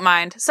of them don't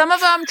mind. Some of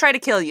them try to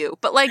kill you,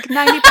 but like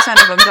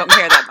 90% of them don't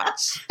care that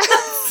much.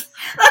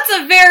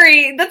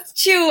 That's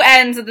two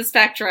ends of the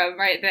spectrum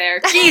right there.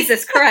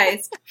 Jesus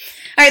Christ.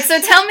 All right,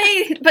 so tell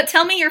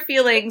me your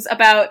feelings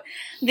about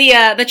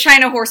the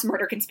China horse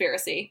murder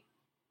conspiracy.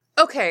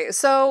 Okay,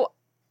 so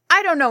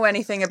I don't know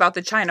anything about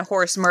the China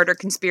horse murder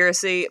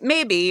conspiracy.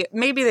 Maybe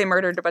they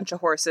murdered a bunch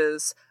of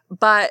horses,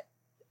 but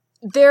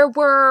there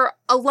were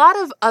a lot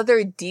of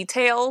other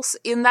details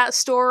in that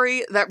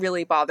story that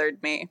really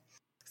bothered me.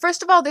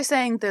 First of all, they're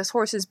saying this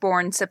horse is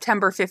born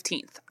September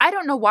 15th. I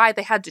don't know why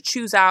they had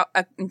to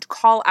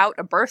call out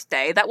a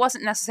birthday. That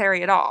wasn't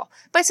necessary at all.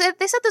 But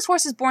they said this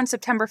horse is born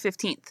September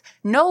 15th.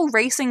 No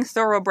racing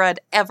thoroughbred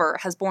ever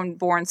has been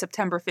born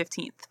September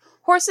 15th.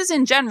 Horses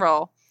in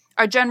general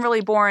are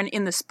generally born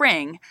in the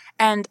spring,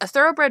 and a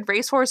thoroughbred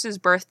racehorse's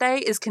birthday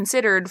is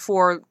considered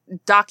for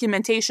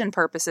documentation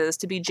purposes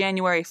to be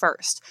January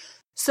 1st.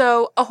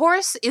 So a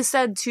horse is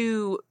said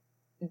to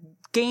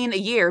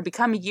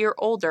become a year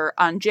older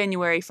on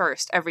January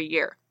 1st every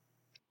year.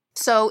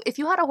 So if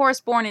you had a horse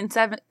born on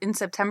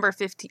September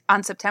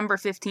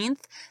 15th,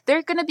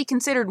 they're going to be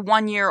considered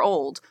 1 year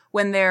old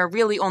when they're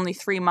really only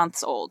 3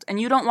 months old. And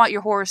you don't want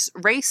your horse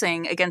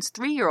racing against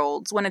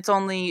 3-year-olds when it's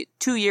only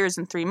 2 years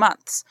and 3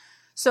 months.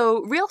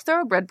 So real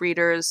thoroughbred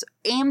breeders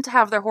aim to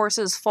have their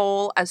horses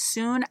foal as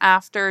soon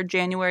after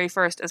January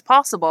 1st as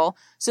possible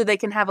so they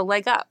can have a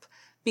leg up.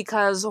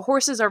 Because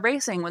horses are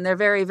racing when they're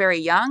very, very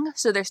young,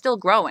 so they're still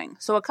growing.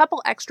 So a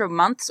couple extra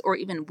months or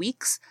even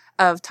weeks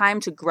of time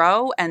to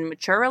grow and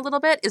mature a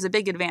little bit is a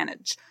big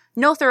advantage.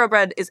 No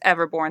thoroughbred is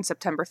ever born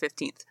September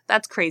 15th.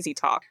 That's crazy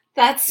talk.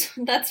 That's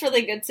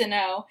really good to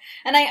know.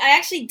 And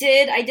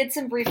I did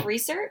some brief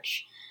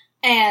research,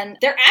 and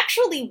there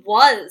actually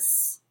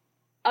was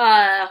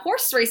a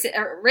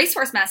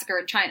racehorse massacre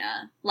in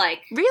China.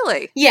 Like,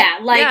 really? Yeah,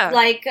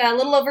 like a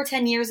little over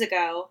 10 years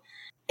ago.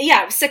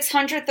 Yeah,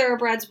 600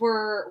 thoroughbreds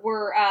were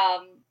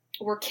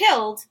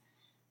killed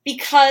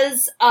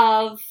because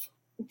of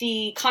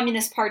the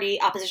Communist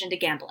Party opposition to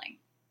gambling,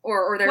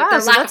 or their lack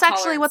of tolerance.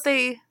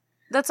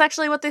 That's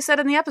actually what they said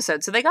in the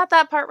episode. So they got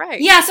that part right.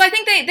 Yeah, so I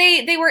think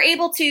they were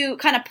able to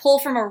kind of pull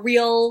from a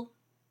real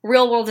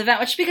world event,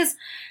 which, because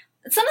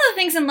some of the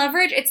things in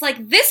Leverage, it's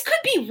like, this could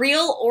be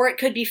real or it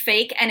could be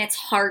fake, and it's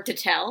hard to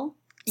tell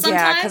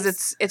sometimes. Yeah,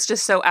 because it's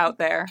just so out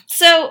there.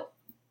 So,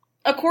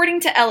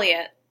 according to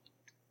Elliot,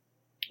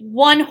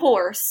 one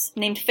horse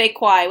named Fei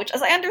Kwai, which,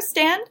 as I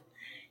understand,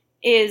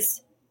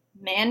 is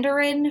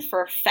Mandarin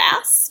for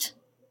fast.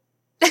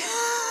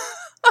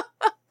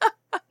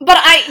 But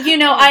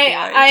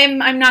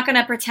I'm not going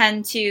to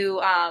pretend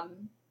to.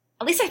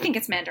 At least I think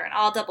it's Mandarin.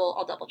 I'll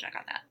double check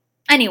on that.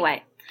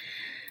 Anyway,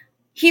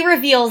 he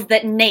reveals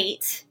that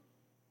Nate,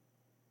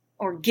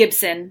 or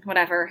Gibson,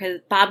 whatever,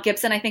 Bob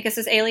Gibson, I think is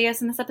his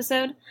alias in this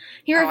episode.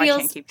 He reveals.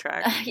 I can't keep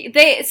track.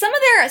 They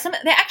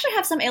actually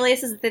have some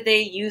aliases that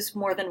they use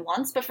more than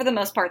once, but for the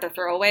most part they're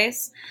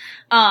throwaways.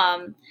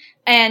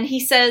 And he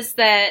says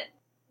that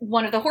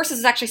one of the horses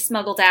is actually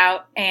smuggled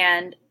out,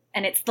 and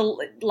it's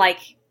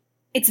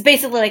it's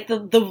basically like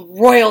the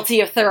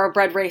royalty of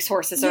thoroughbred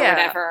racehorses or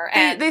whatever.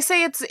 And they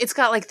say it's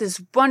got like this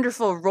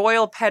wonderful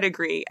royal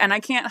pedigree, and I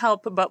can't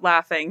help but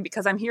laughing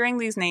because I'm hearing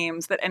these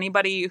names that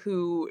anybody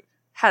who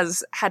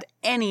has had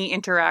any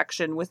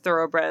interaction with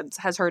thoroughbreds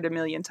has heard a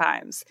million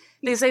times.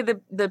 They say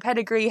the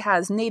pedigree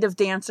has native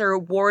dancer,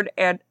 war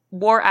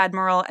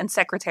admiral, and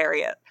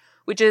secretariat,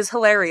 which is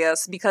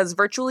hilarious because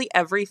virtually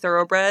every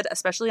thoroughbred,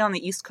 especially on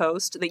the East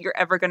Coast, that you're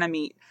ever going to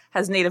meet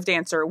has native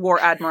dancer, war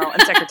admiral,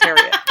 and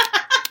secretariat.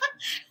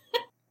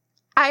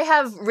 I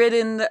have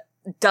ridden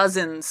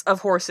dozens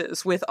of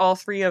horses with all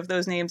three of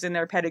those names in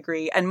their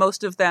pedigree, and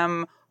most of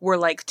them were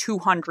like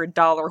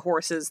 $200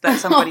 horses that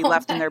somebody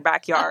left in their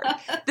backyard.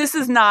 This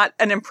is not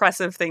an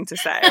impressive thing to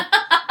say.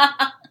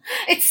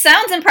 It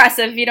sounds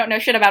impressive if you don't know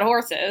shit about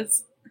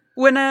horses.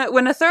 When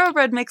a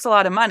thoroughbred makes a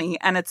lot of money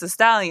and it's a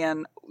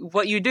stallion,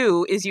 what you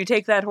do is you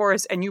take that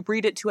horse and you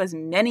breed it to as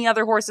many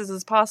other horses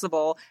as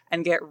possible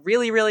and get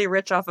really, really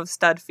rich off of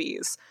stud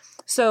fees.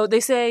 So they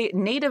say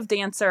native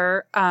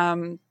dancer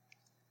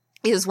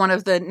is one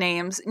of the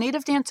names.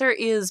 Native dancer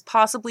is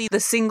possibly the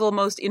single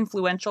most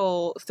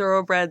influential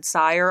thoroughbred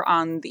sire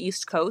on the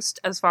East Coast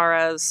as far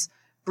as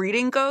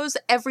breeding goes.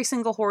 Every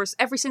single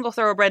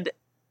thoroughbred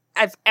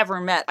I've ever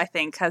met, I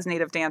think, has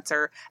native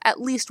dancer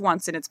at least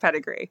once in its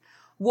pedigree.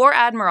 War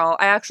Admiral,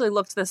 I actually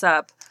looked this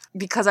up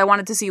because I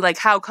wanted to see like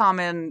how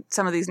common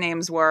some of these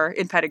names were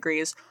in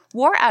pedigrees.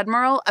 War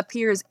Admiral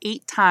appears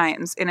 8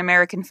 times in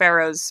American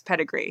Pharoah's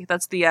pedigree.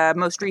 That's the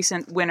most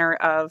recent winner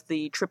of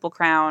the Triple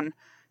Crown,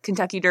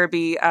 Kentucky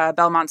Derby,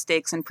 Belmont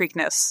Stakes, and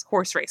Preakness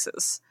horse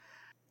races.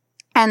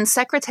 And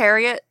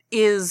Secretariat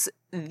is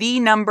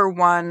the number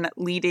 1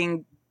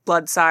 leading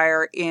blood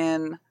sire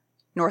in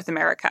North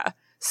America.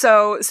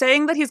 So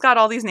saying that he's got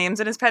all these names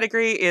in his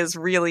pedigree is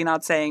really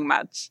not saying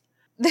much.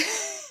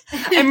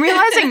 I'm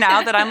realizing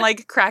now that I'm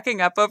like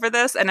cracking up over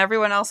this, and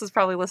everyone else is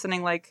probably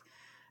listening like,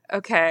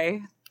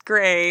 okay,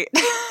 great.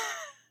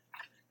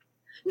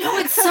 No,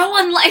 it's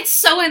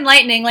so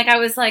enlightening. Like, I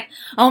was like,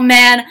 oh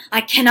man,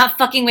 I cannot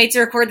fucking wait to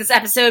record this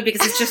episode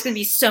because it's just going to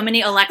be so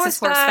many Alexis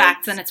horse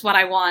facts, and it's what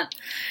I want.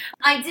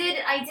 I did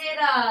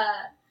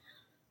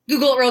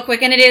Google it real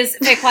quick, and it is,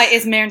 Fei Kwai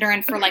is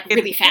Mandarin for like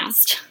really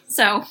fast.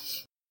 So,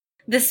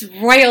 this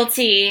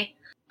royalty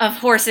of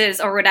horses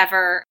or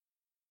whatever.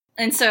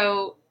 And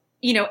so,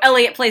 you know,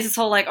 Elliot plays this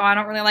whole like, oh, I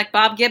don't really like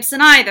Bob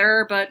Gibson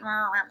either, but,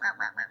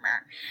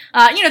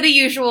 you know, the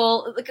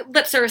usual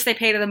lip service they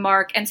pay to the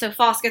mark. And so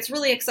Foss gets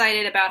really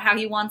excited about how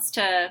he wants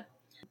to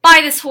buy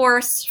this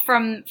horse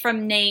from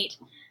Nate.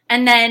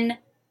 And then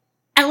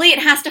Elliot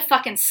has to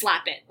fucking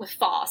slap it with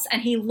Foss.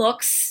 And he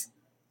looks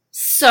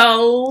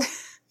so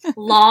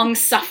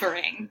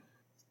long-suffering.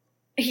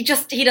 He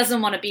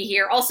doesn't want to be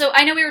here. Also,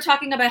 I know we were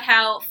talking about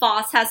how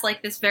Foss has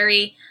like this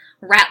very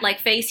rat-like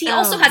face. He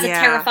also has a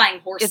terrifying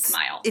horse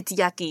smile. It's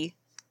yucky.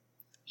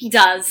 He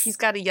does. He's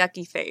got a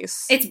yucky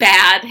face. It's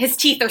bad. His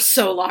teeth are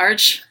so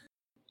large.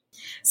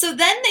 So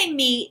then they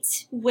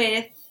meet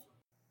with...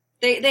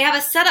 They have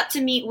a setup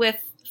to meet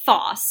with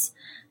Foss,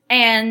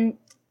 and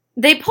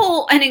they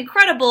pull an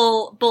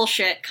incredible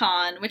bullshit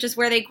con, which is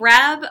where they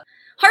grab...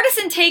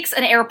 Hardison takes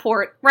an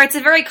airport, writes a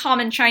very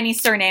common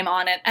Chinese surname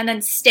on it, and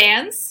then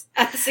stands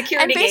at the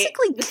security gate. And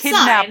basically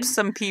kidnaps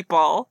some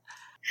people.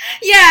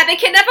 Yeah, they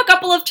kidnap a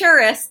couple of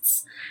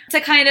tourists to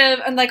kind of,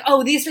 and like,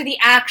 oh, these are the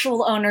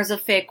actual owners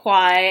of Fei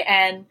Kwai,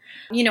 and,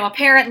 you know,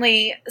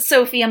 apparently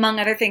Sophie, among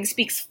other things,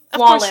 speaks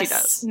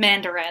flawless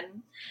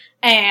Mandarin,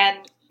 and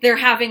they're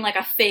having like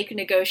a fake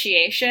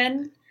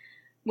negotiation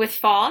with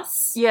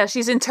Foss. Yeah,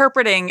 she's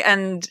interpreting,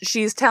 and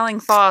she's telling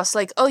Foss,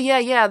 like, oh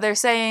yeah, they're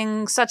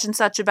saying such and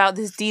such about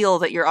this deal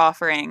that you're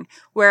offering,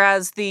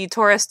 whereas the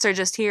tourists are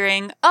just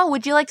hearing, oh,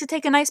 would you like to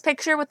take a nice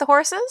picture with the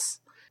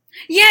horses?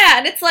 Yeah,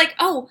 and it's like,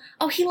 oh,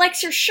 he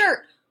likes your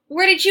shirt.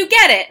 where did you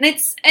get it?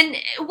 And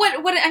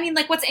what I mean,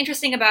 like, what's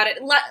interesting about it,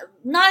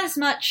 not as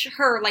much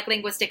her, like,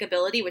 linguistic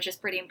ability, which is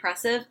pretty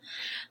impressive,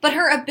 but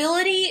her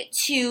ability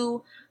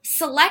to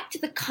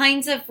select the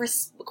kinds of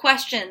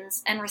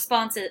questions and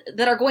responses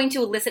that are going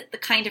to elicit the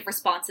kind of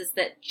responses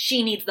that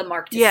she needs the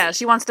mark to see. Yeah,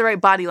 she wants the right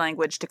body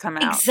language to come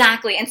out.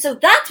 Exactly. And so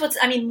that's what's,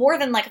 I mean, more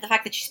than, like, the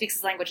fact that she speaks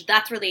his language,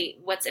 that's really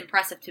what's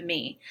impressive to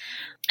me.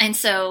 And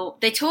so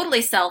they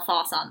totally sell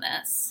Foss on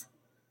this.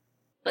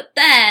 But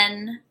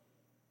then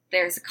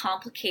there's a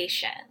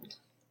complication.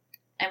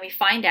 And we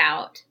find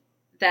out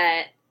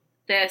that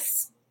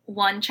this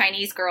one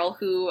Chinese girl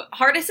who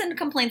Hardison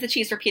complains that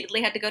she's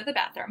repeatedly had to go to the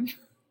bathroom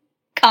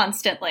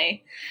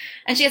constantly,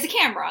 and she has a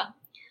camera.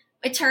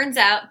 It turns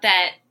out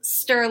that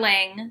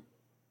Sterling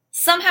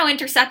somehow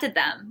intercepted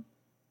them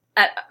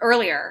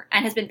earlier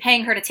and has been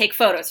paying her to take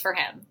photos for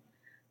him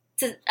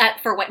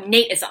for what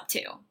Nate is up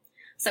to.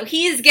 So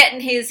he's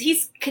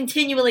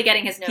continually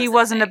getting his nose. He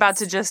wasn't about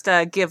to just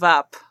give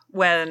up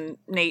when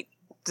Nate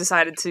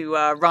decided to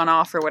run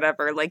off or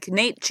whatever. Like,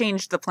 Nate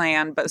changed the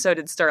plan, but so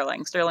did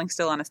Sterling. Sterling's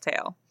still on his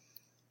tail.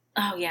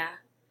 Oh yeah.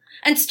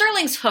 And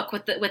Sterling's hook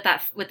with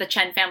the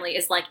Chen family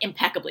is, like,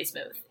 impeccably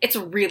smooth. It's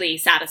really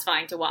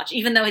satisfying to watch,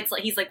 even though it's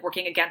like he's, like,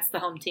 working against the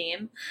home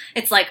team.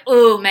 It's like,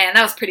 oh man,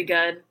 that was pretty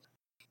good.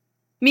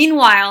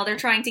 Meanwhile, they're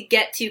trying to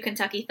get to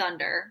Kentucky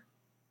Thunder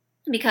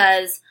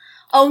because,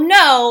 oh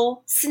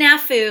no,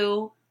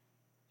 snafu,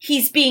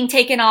 he's being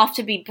taken off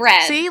to be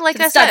bred. See, like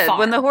I said,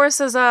 when the horse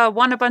has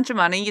won a bunch of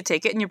money, you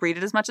take it and you breed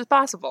it as much as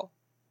possible.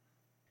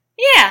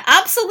 Yeah,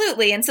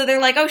 absolutely. And so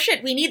they're like, oh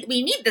shit, we need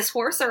this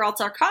horse or else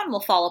our con will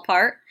fall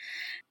apart.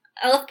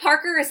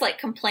 Parker is, like,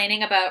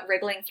 complaining about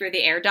wriggling through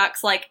the air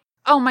ducts, like,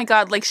 oh my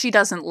god, like, she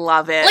doesn't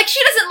love it. Like,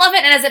 she doesn't love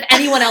it, and as if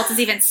anyone else is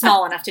even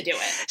small enough to do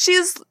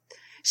it.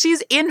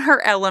 She's in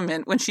her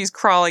element when she's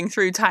crawling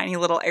through tiny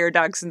little air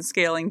ducts and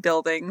scaling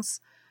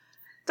buildings.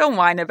 Don't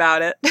whine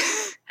about it.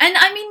 And,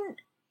 I mean,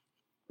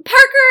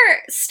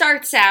 Parker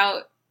starts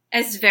out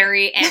as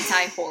very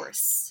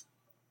anti-horse.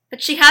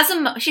 But she has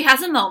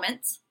a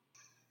moment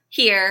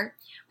here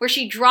where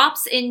she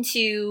drops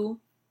into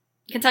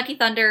Kentucky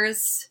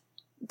Thunder's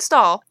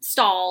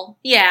stall,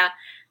 yeah,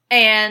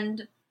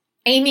 and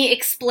Amy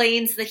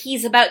explains that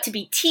he's about to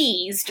be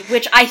teased,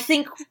 which I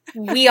think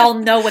we all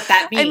know what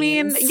that means. I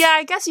mean, yeah,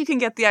 I guess you can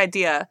get the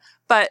idea,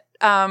 but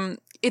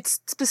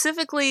it's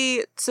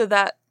specifically so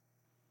that,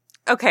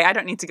 okay, I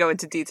don't need to go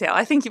into detail.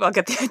 I think you all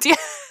get the idea.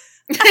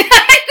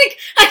 I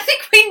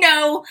think we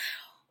know.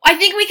 I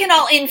think we can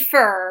all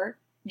infer,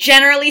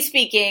 generally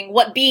speaking,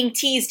 what being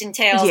teased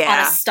entails on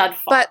a stud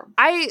farm. But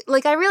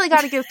I really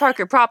got to give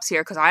Parker props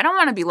here, because I don't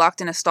want to be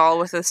locked in a stall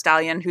with a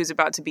stallion who's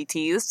about to be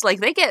teased. Like,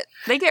 they get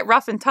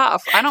rough and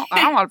tough. I don't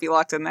want to be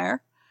locked in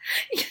there.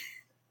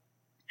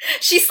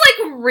 She's,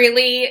 like,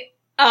 really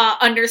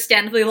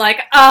understandably like,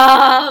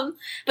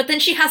 but then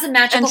she has a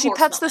magical horse. And she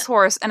pets this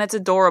horse, and it's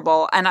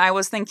adorable. And I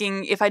was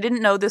thinking, if I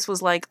didn't know this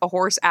was, like, a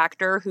horse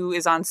actor who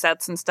is on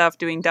sets and stuff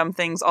doing dumb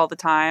things all the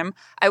time,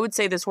 I would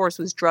say this horse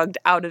was drugged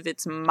out of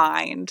its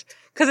mind.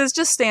 Because it's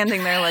just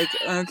standing there like,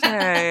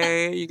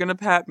 okay, you're gonna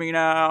pet me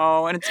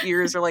now. And its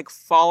ears are, like,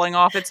 falling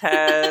off its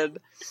head.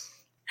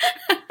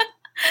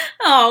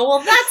 Oh,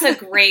 well, that's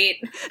a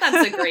great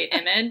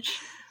image.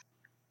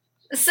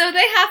 So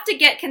they have to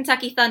get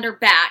Kentucky Thunder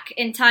back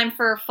in time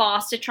for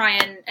Foss to try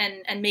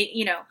and make,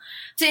 you know,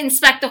 to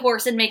inspect the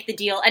horse and make the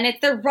deal. And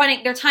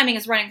their timing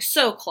is running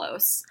so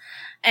close.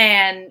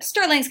 And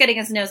Sterling's getting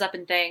his nose up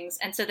in things.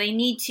 And so they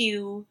need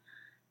to,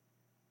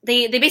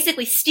 they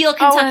basically steal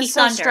Kentucky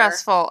Thunder. So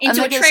stressful. Into and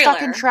they a get trailer.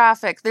 Stuck in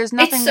traffic. There's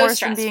nothing so worse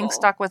than being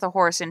stuck with a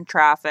horse in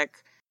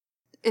traffic.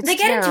 It's They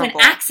get terrible. into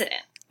an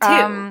accident,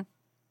 too.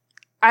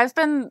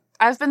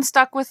 I've been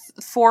stuck with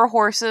 4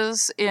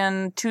 horses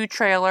in 2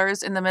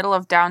 trailers in the middle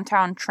of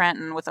downtown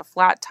Trenton with a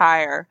flat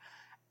tire.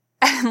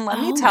 And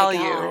let me tell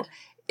you,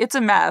 it's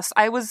a mess.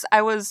 I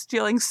was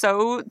feeling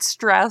so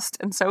stressed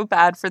and so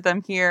bad for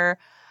them here.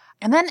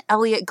 And then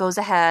Elliot goes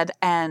ahead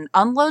and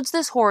unloads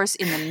this horse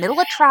in the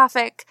middle of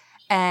traffic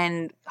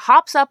and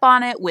hops up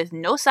on it with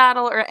no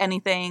saddle or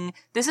anything.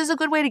 This is a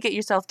good way to get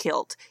yourself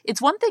killed.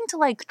 It's one thing to,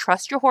 like,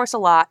 trust your horse a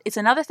lot. It's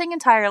another thing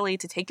entirely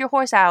to take your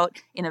horse out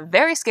in a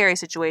very scary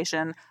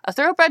situation. A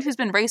thoroughbred who's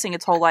been racing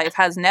its whole life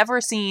has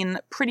never seen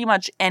pretty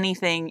much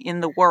anything in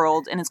the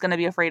world and is going to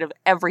be afraid of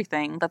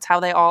everything. That's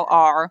how they all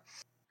are.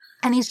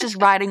 And he's just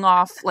riding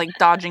off, like,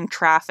 dodging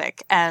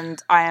traffic.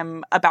 And I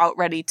am about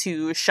ready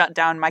to shut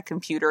down my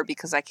computer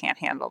because I can't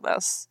handle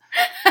this.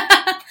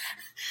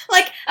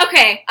 Like,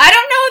 okay, I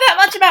don't know that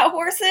much about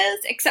horses,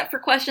 except for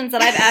questions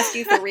that I've asked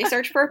you for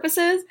research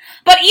purposes.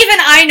 But even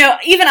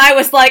I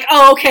was like,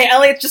 oh, okay,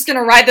 Elliot's just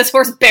gonna ride this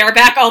horse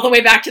bareback all the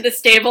way back to the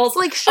stables.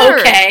 Like, sure.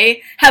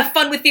 Okay, have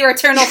fun with your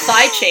eternal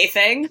thigh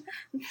chafing.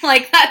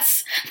 Like, that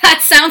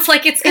sounds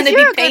like it's gonna be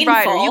painful. If you're a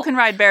good rider, you can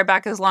ride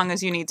bareback as long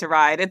as you need to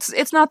ride.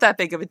 It's not that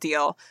big of a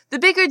deal. The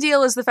bigger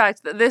deal is the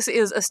fact that this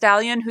is a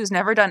stallion who's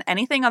never done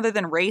anything other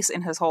than race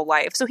in his whole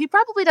life, so he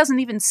probably doesn't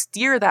even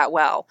steer that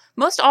well.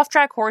 Most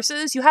off-track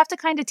horses, you have to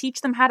kind of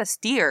teach them how to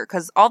steer,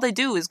 because all they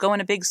do is go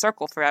in a big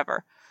circle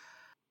forever.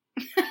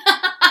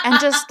 And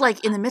just,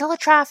 like, in the middle of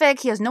traffic,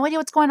 he has no idea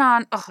what's going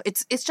on. Oh,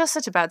 it's just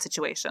such a bad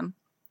situation.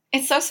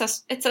 It's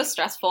so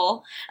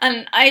stressful.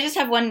 And I just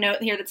have one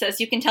note here that says,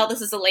 you can tell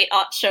this is a late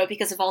aught show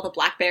because of all the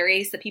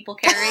BlackBerries that people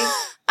carry.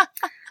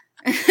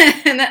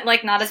 And that,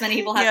 like, not as many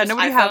people have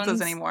nobody iPhones. has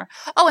those anymore.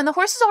 Oh, and the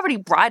horse is already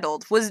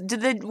bridled. Were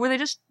they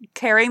just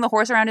carrying the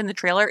horse around in the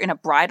trailer in a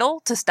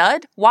bridle to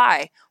stud?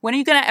 Why? When are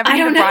you going to ever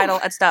need a bridle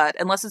at stud?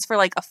 Unless it's for,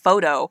 like, a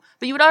photo.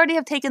 But you would already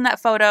have taken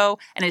that photo,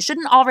 and it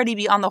shouldn't already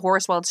be on the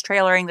horse while it's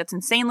trailering. That's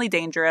insanely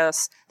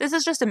dangerous. This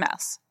is just a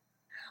mess.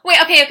 Wait,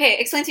 okay.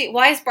 Explain to me,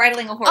 why is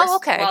bridling a horse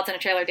while it's in a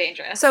trailer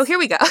dangerous? So here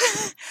we go.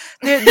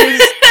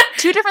 There's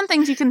two different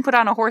things you can put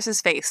on a horse's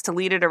face to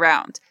lead it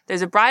around.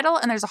 There's a bridle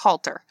and there's a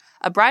halter.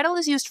 A bridle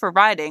is used for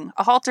riding.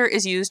 A halter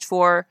is used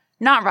for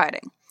not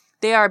riding.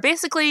 They are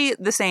basically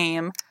the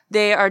same.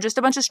 They are just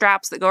a bunch of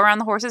straps that go around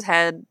the horse's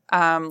head,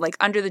 like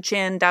under the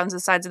chin, down to the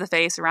sides of the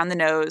face, around the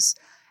nose.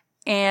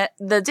 And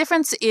the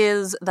difference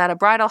is that a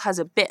bridle has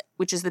a bit,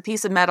 which is the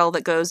piece of metal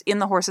that goes in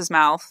the horse's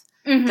mouth,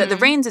 that the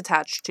reine's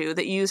attached to,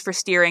 that you use for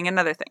steering and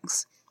other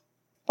things.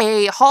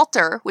 A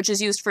halter, which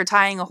is used for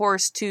tying a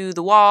horse to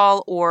the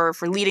wall or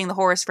for leading the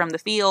horse from the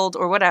field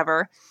or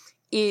whatever,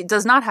 it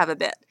does not have a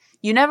bit.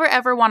 You never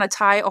ever want to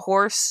tie a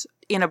horse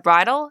in a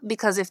bridle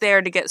because if they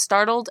are to get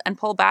startled and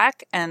pull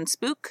back and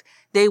spook,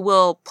 they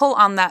will pull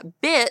on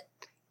that bit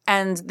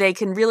and they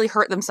can really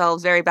hurt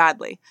themselves very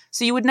badly.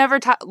 So you would never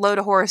load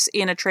a horse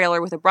in a trailer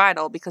with a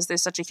bridle because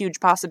there's such a huge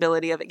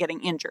possibility of it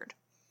getting injured.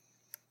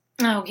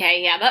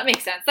 Okay, yeah, that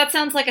makes sense. That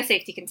sounds like a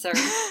safety concern.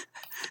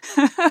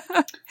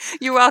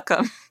 You're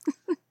welcome.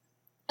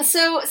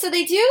 So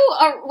they do,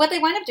 what they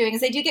wind up doing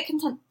is they do get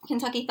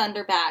Kentucky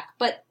Thunder back,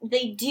 but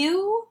they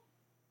do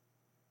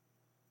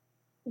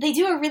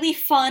a really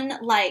fun,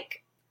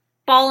 like,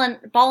 ball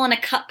in a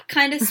cup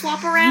kind of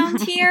swap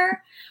around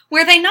here,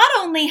 where they not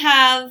only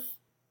have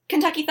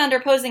Kentucky Thunder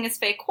posing as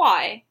Fei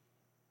Kwai,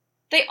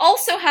 they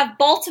also have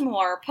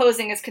Baltimore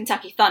posing as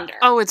Kentucky Thunder.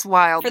 Oh, it's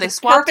wild. For the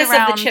purpose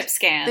of the chip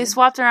scan. They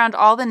swapped around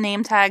all the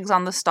name tags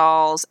on the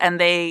stalls, and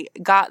they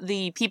got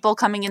the people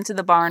coming into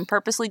the barn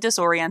purposely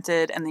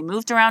disoriented, and they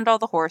moved around all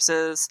the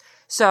horses.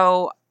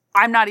 So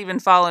I'm not even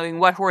following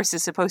what horse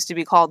is supposed to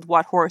be called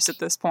what horse at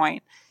this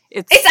point.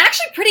 It's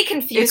actually pretty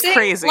confusing. It's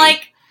crazy.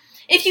 Like,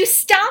 if you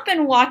stop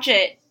and watch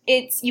it,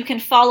 you can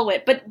follow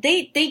it, but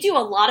they do a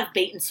lot of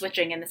bait and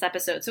switching in this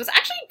episode. So it's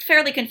actually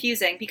fairly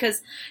confusing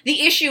because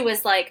the issue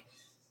is like,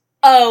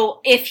 oh,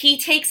 if he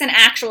takes an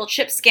actual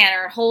chip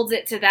scanner and holds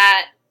it to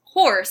that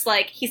horse,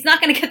 like, he's not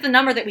going to get the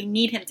number that we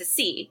need him to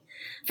see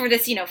for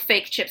this,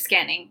 fake chip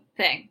scanning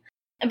thing.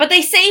 But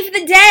they save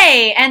the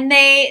day, and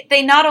they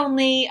not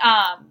only,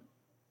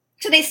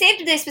 so they saved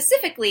the day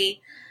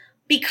specifically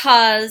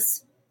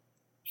because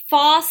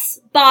Foss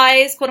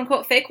buys,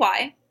 quote-unquote, Fei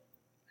Kwai,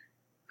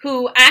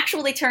 who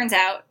actually turns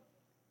out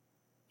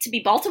to be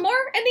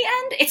Baltimore in the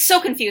end. It's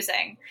so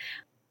confusing.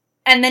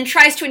 And then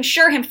tries to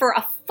insure him for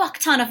a fuck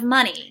ton of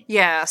money.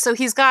 Yeah, so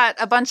he's got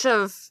a bunch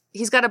of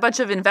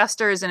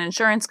investors and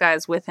insurance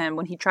guys with him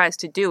when he tries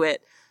to do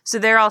it. So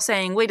they're all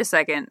saying, wait a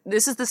second,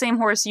 this is the same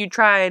horse you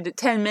tried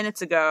 10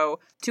 minutes ago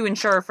to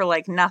insure for,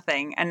 like,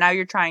 nothing, and now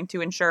you're trying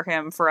to insure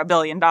him for $1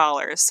 billion.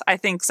 I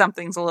think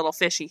something's a little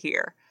fishy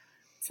here.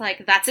 It's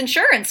like, that's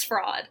insurance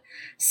fraud.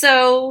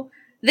 So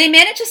they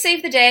manage to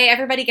save the day.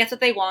 Everybody gets what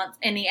they want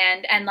in the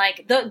end. And,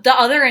 like, the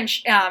other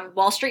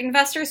Wall Street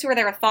investors who are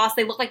there with Foss,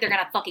 they look like they're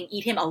gonna fucking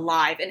eat him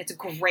alive. And it's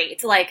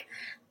great. Like,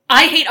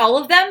 I hate all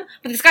of them,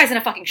 but this guy's in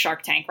a fucking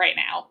Shark Tank right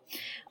now.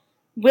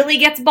 Willie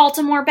gets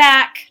Baltimore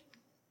back.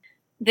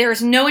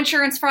 There's no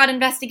insurance fraud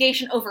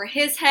investigation over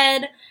his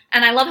head.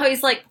 And I love how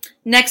he's like,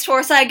 next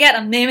horse I get,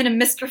 I'm naming him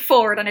Mr.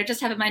 Ford. And I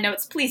just have in my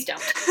notes, please don't.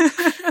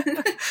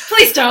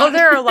 Please don't. Oh,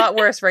 there are a lot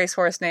worse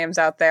racehorse names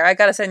out there. I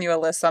gotta send you a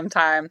list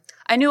sometime.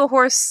 I knew a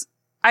horse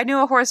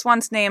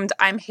once named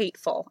I'm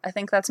Hateful. I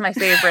think that's my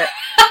favorite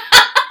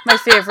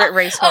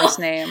racehorse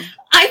name.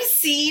 I've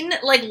seen,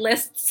 like,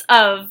 lists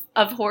of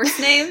horse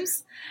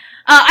names.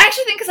 I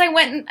actually think because I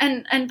went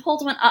and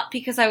pulled one up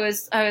because I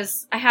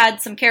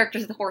had some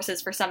characters of the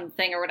horses for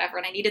something or whatever,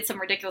 and I needed some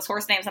ridiculous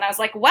horse names, and I was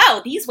like,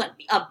 wow, these went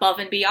above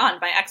and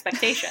beyond my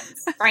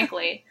expectations,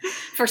 frankly,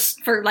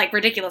 for like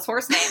ridiculous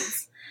horse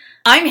names.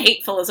 I'm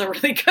Hateful is a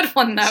really good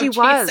one, though.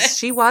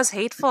 She was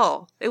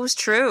hateful. It was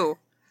true.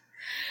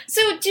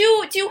 So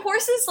do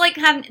horses, like,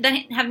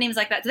 have names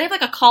like that? Do they have,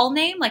 like, a call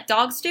name like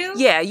dogs do?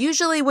 Yeah,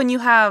 usually when you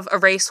have a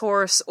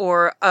racehorse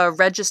or a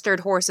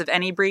registered horse of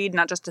any breed,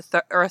 not just a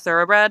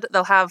thoroughbred,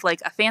 they'll have,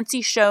 like, a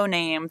fancy show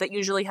name that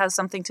usually has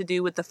something to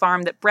do with the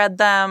farm that bred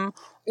them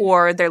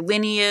or their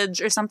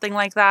lineage or something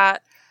like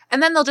that.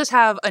 And then they'll just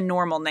have a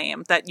normal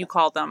name that you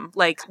call them.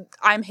 Like,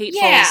 I'm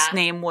Hateful's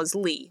name was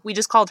Lee. We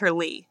just called her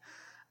Lee.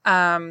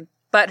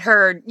 But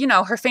her,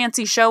 her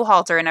fancy show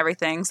halter and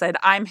everything said,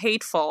 I'm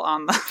Hateful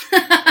on the...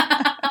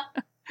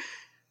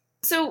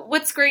 So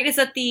what's great is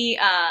that the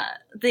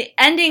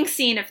ending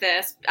scene of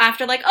this,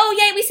 after like, oh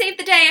yay, we saved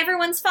the day,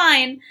 everyone's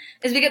fine,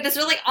 is we get this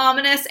really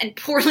ominous and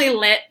poorly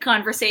lit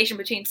conversation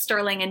between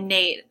Sterling and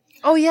Nate,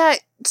 Oh, yeah.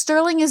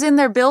 Sterling is in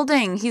their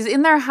building. He's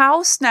in their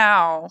house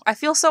now. I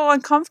feel so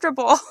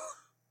uncomfortable.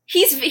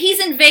 He's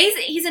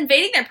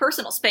invading their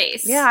personal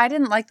space. Yeah, I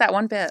didn't like that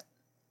one bit.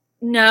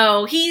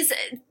 No,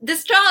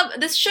 this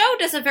show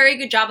does a very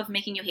good job of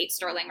making you hate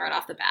Sterling right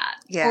off the bat.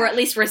 Yeah. Or at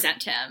least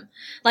resent him.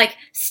 Like,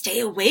 stay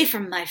away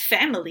from my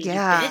family, you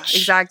bitch.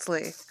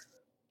 Exactly.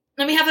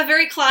 And we have a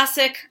very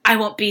classic, I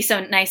won't be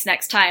so nice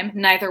next time,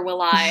 neither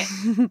will I,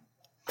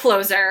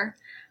 closer.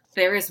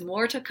 There is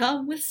more to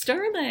come with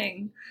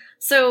Sterling.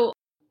 So,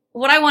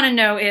 what I want to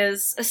know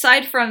is,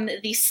 aside from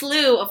the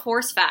slew of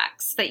horse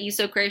facts that you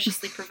so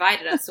graciously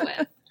provided us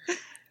with,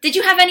 did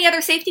you have any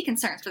other safety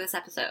concerns for this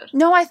episode?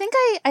 No, I think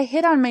I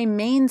hit on my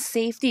main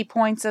safety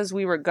points as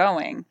we were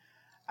going.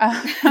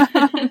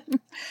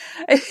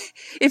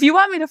 If you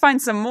want me to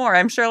find some more,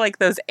 I'm sure like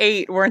those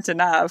 8 weren't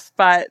enough,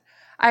 but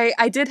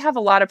I did have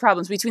a lot of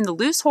problems between the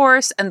loose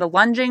horse and the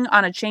lunging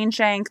on a chain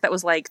shank that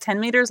was like 10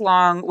 meters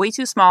long, way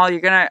too small.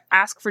 You're going to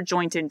ask for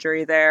joint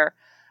injury there.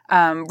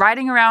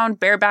 Riding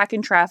around bareback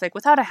in traffic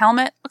without a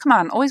helmet. Oh, come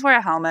on, always wear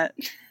a helmet.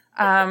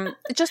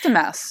 Just a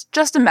mess.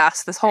 Just a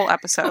mess, this whole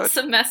episode. It's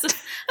a mess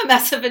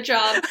of a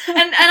job.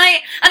 And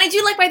I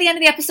do like by the end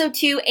of the episode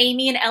too,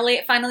 Amy and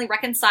Elliot finally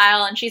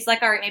reconcile and she's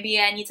like, all right, maybe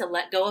I need to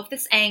let go of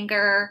this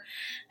anger.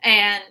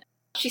 And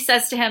she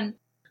says to him,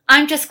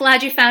 I'm just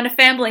glad you found a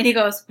family. And he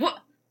goes, what?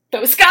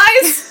 Those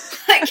guys?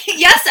 Like,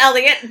 yes,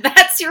 Elliot,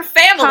 that's your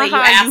family, you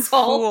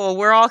asshole. Fool.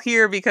 We're all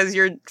here because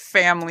you're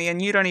family and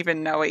you don't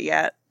even know it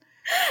yet.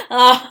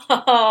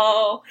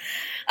 Oh.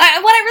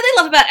 What I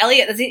really love about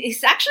Elliot is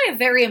he's actually a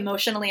very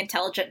emotionally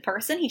intelligent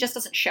person. He just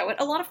doesn't show it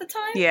a lot of the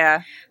time.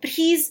 Yeah. But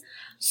he's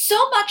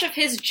so much of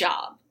his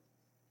job,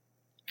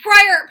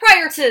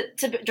 prior to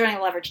joining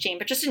the Leverage team,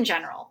 but just in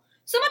general,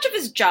 so much of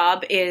his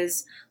job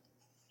is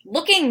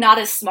looking not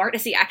as smart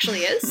as he actually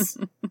is.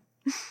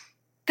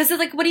 Because,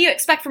 like, what do you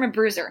expect from a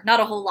bruiser? Not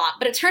a whole lot.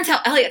 But it turns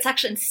out Elliot's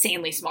actually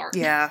insanely smart.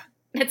 Yeah.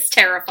 It's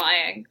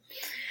terrifying.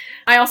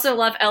 I also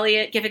love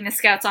Elliot giving the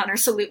Scouts honor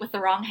salute with the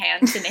wrong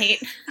hand to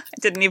Nate. I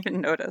didn't even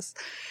notice.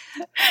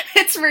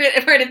 It's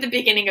right at the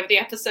beginning of the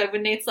episode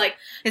when Nate's like,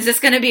 is this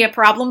going to be a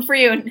problem for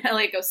you? And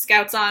Elliot goes,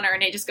 Scouts honor,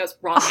 and Nate just goes,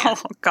 wrong hand.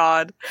 Oh,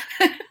 God.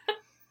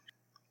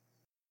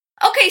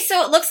 Okay,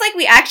 so it looks like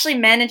we actually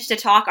managed to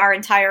talk our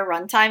entire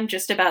runtime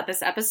just about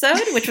this episode,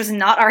 which was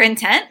not our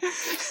intent.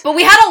 But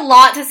we had a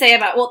lot to say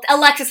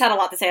Alexis had a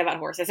lot to say about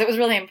horses. It was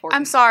really important.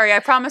 I'm sorry. I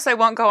promise I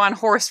won't go on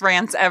horse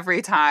rants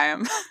every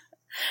time.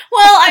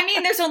 Well, I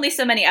mean, there's only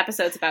so many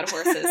episodes about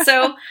horses.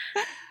 So,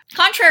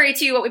 contrary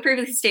to what we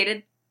previously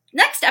stated,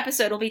 next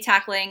episode will be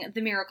tackling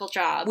The Miracle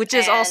Job. Which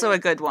is also a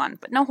good one,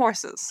 but no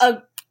horses.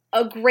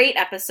 A great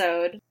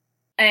episode.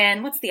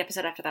 And what's the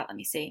episode after that? Let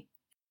me see.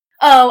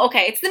 Oh,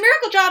 okay. It's The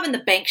Miracle Job and The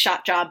Bank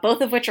Shot Job, both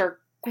of which are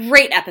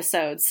great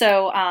episodes.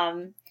 So,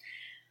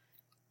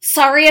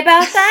 sorry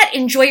about that.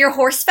 Enjoy your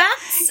horse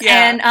facts.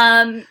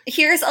 Yeah. And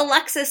here's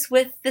Alexis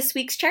with this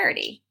week's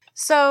charity.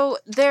 So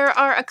there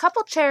are a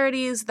couple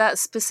charities that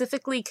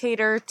specifically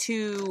cater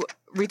to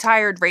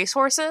retired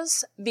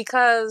racehorses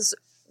because,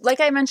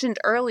 like I mentioned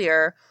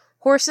earlier,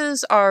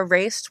 horses are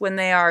raced when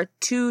they are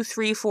 2,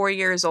 3, 4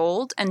 years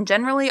old and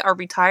generally are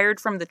retired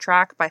from the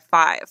track by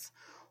 5.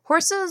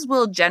 Horses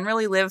will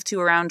generally live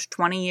to around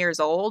 20 years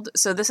old,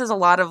 so this is a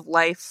lot of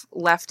life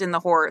left in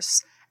the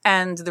horse.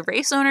 And the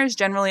race owners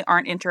generally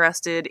aren't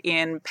interested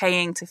in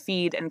paying to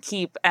feed and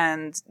keep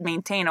and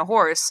maintain a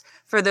horse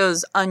for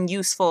those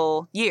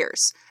unuseful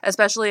years,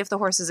 especially if the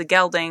horse is a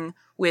gelding,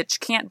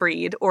 which can't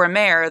breed, or a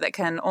mare that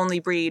can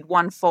only breed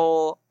 1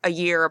 foal a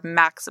year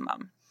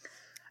maximum.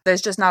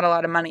 There's just not a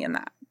lot of money in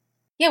that.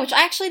 Yeah, which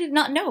I actually did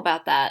not know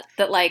about that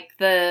like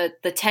the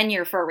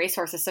tenure for a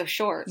racehorse is so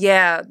short.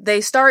 Yeah,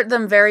 they start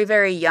them very,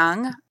 very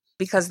young.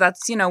 Because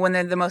that's, when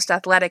they're the most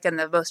athletic and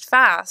the most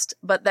fast,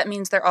 but that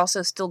means they're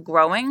also still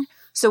growing.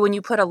 So when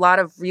you put a lot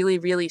of really,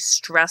 really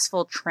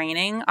stressful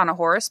training on a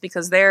horse,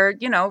 because they're,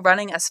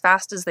 running as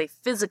fast as they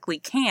physically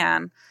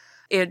can,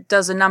 it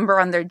does a number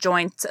on their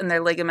joints and their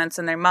ligaments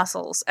and their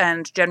muscles,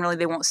 and generally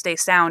they won't stay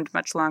sound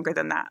much longer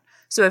than that.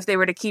 So if they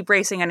were to keep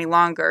racing any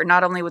longer,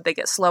 not only would they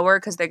get slower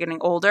because they're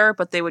getting older,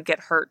 but they would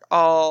get hurt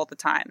all the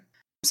time.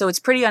 So it's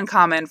pretty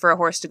uncommon for a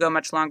horse to go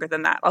much longer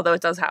than that, although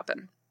it does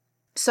happen.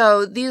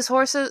 So these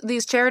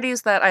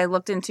charities that I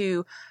looked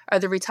into are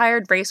the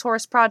Retired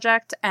Racehorse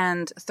Project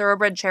and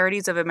Thoroughbred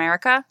Charities of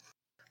America.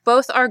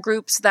 Both are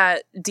groups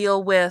that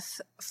deal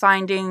with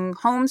finding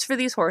homes for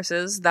these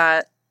horses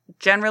that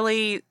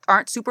generally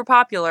aren't super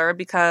popular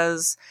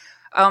because,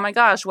 oh my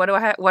gosh, what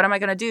am I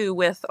going to do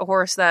with a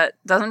horse that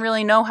doesn't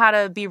really know how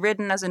to be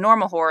ridden as a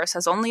normal horse,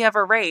 has only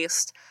ever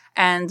raced,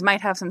 and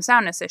might have some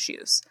soundness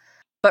issues.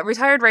 But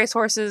retired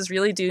racehorses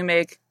really do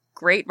make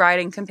great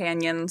riding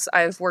companions.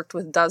 I've worked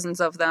with dozens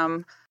of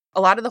them.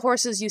 A lot of the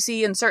horses you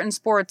see in certain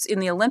sports, in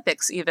the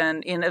Olympics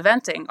even, in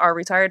eventing, are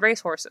retired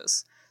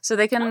racehorses. So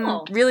they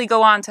can really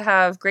go on to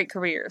have great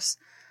careers.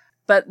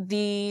 But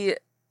the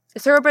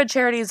Thoroughbred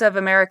Charities of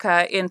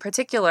America in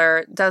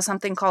particular does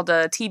something called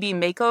a TB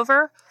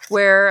makeover,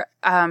 where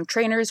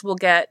trainers will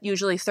get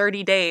usually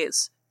 30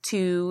 days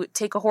to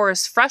take a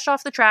horse fresh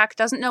off the track,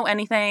 doesn't know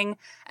anything,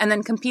 and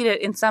then compete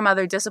it in some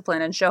other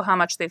discipline and show how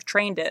much they've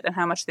trained it and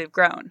how much they've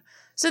grown.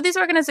 So these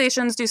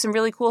organizations do some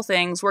really cool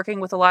things, working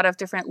with a lot of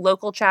different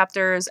local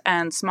chapters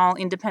and small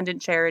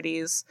independent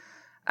charities.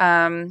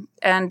 And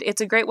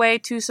it's a great way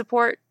to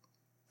support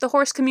the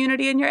horse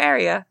community in your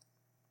area.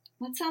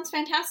 That sounds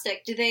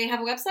fantastic. Do they have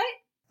a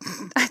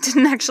website? I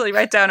didn't actually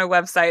write down a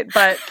website,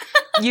 but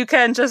you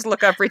can just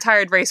look up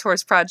Retired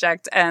Racehorse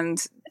Project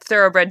and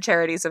Thoroughbred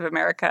Charities of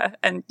America,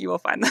 and you will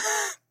find them.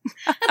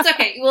 That's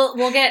okay.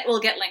 We'll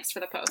get links for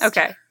the post.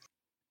 Okay.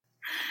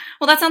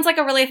 Well, that sounds like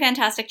a really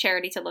fantastic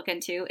charity to look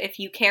into if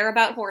you care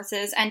about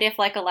horses, and if,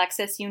 like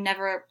Alexis, you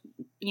never,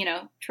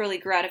 truly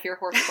grew out of your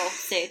horse girl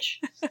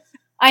stage.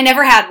 I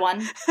never had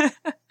one.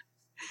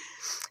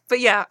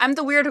 But yeah, I'm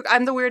the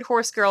weird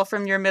horse girl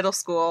from your middle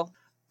school,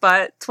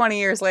 but 20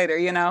 years later,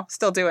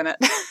 still doing it.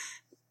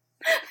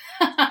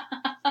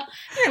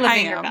 You're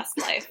living your best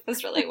life.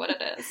 That's really what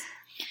it is.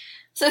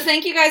 So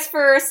thank you guys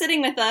for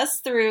sitting with us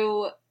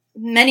through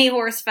many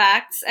horse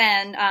facts,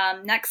 and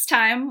next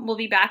time we'll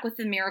be back with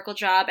the miracle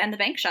job and the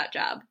bank shot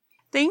job.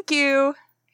 Thank you.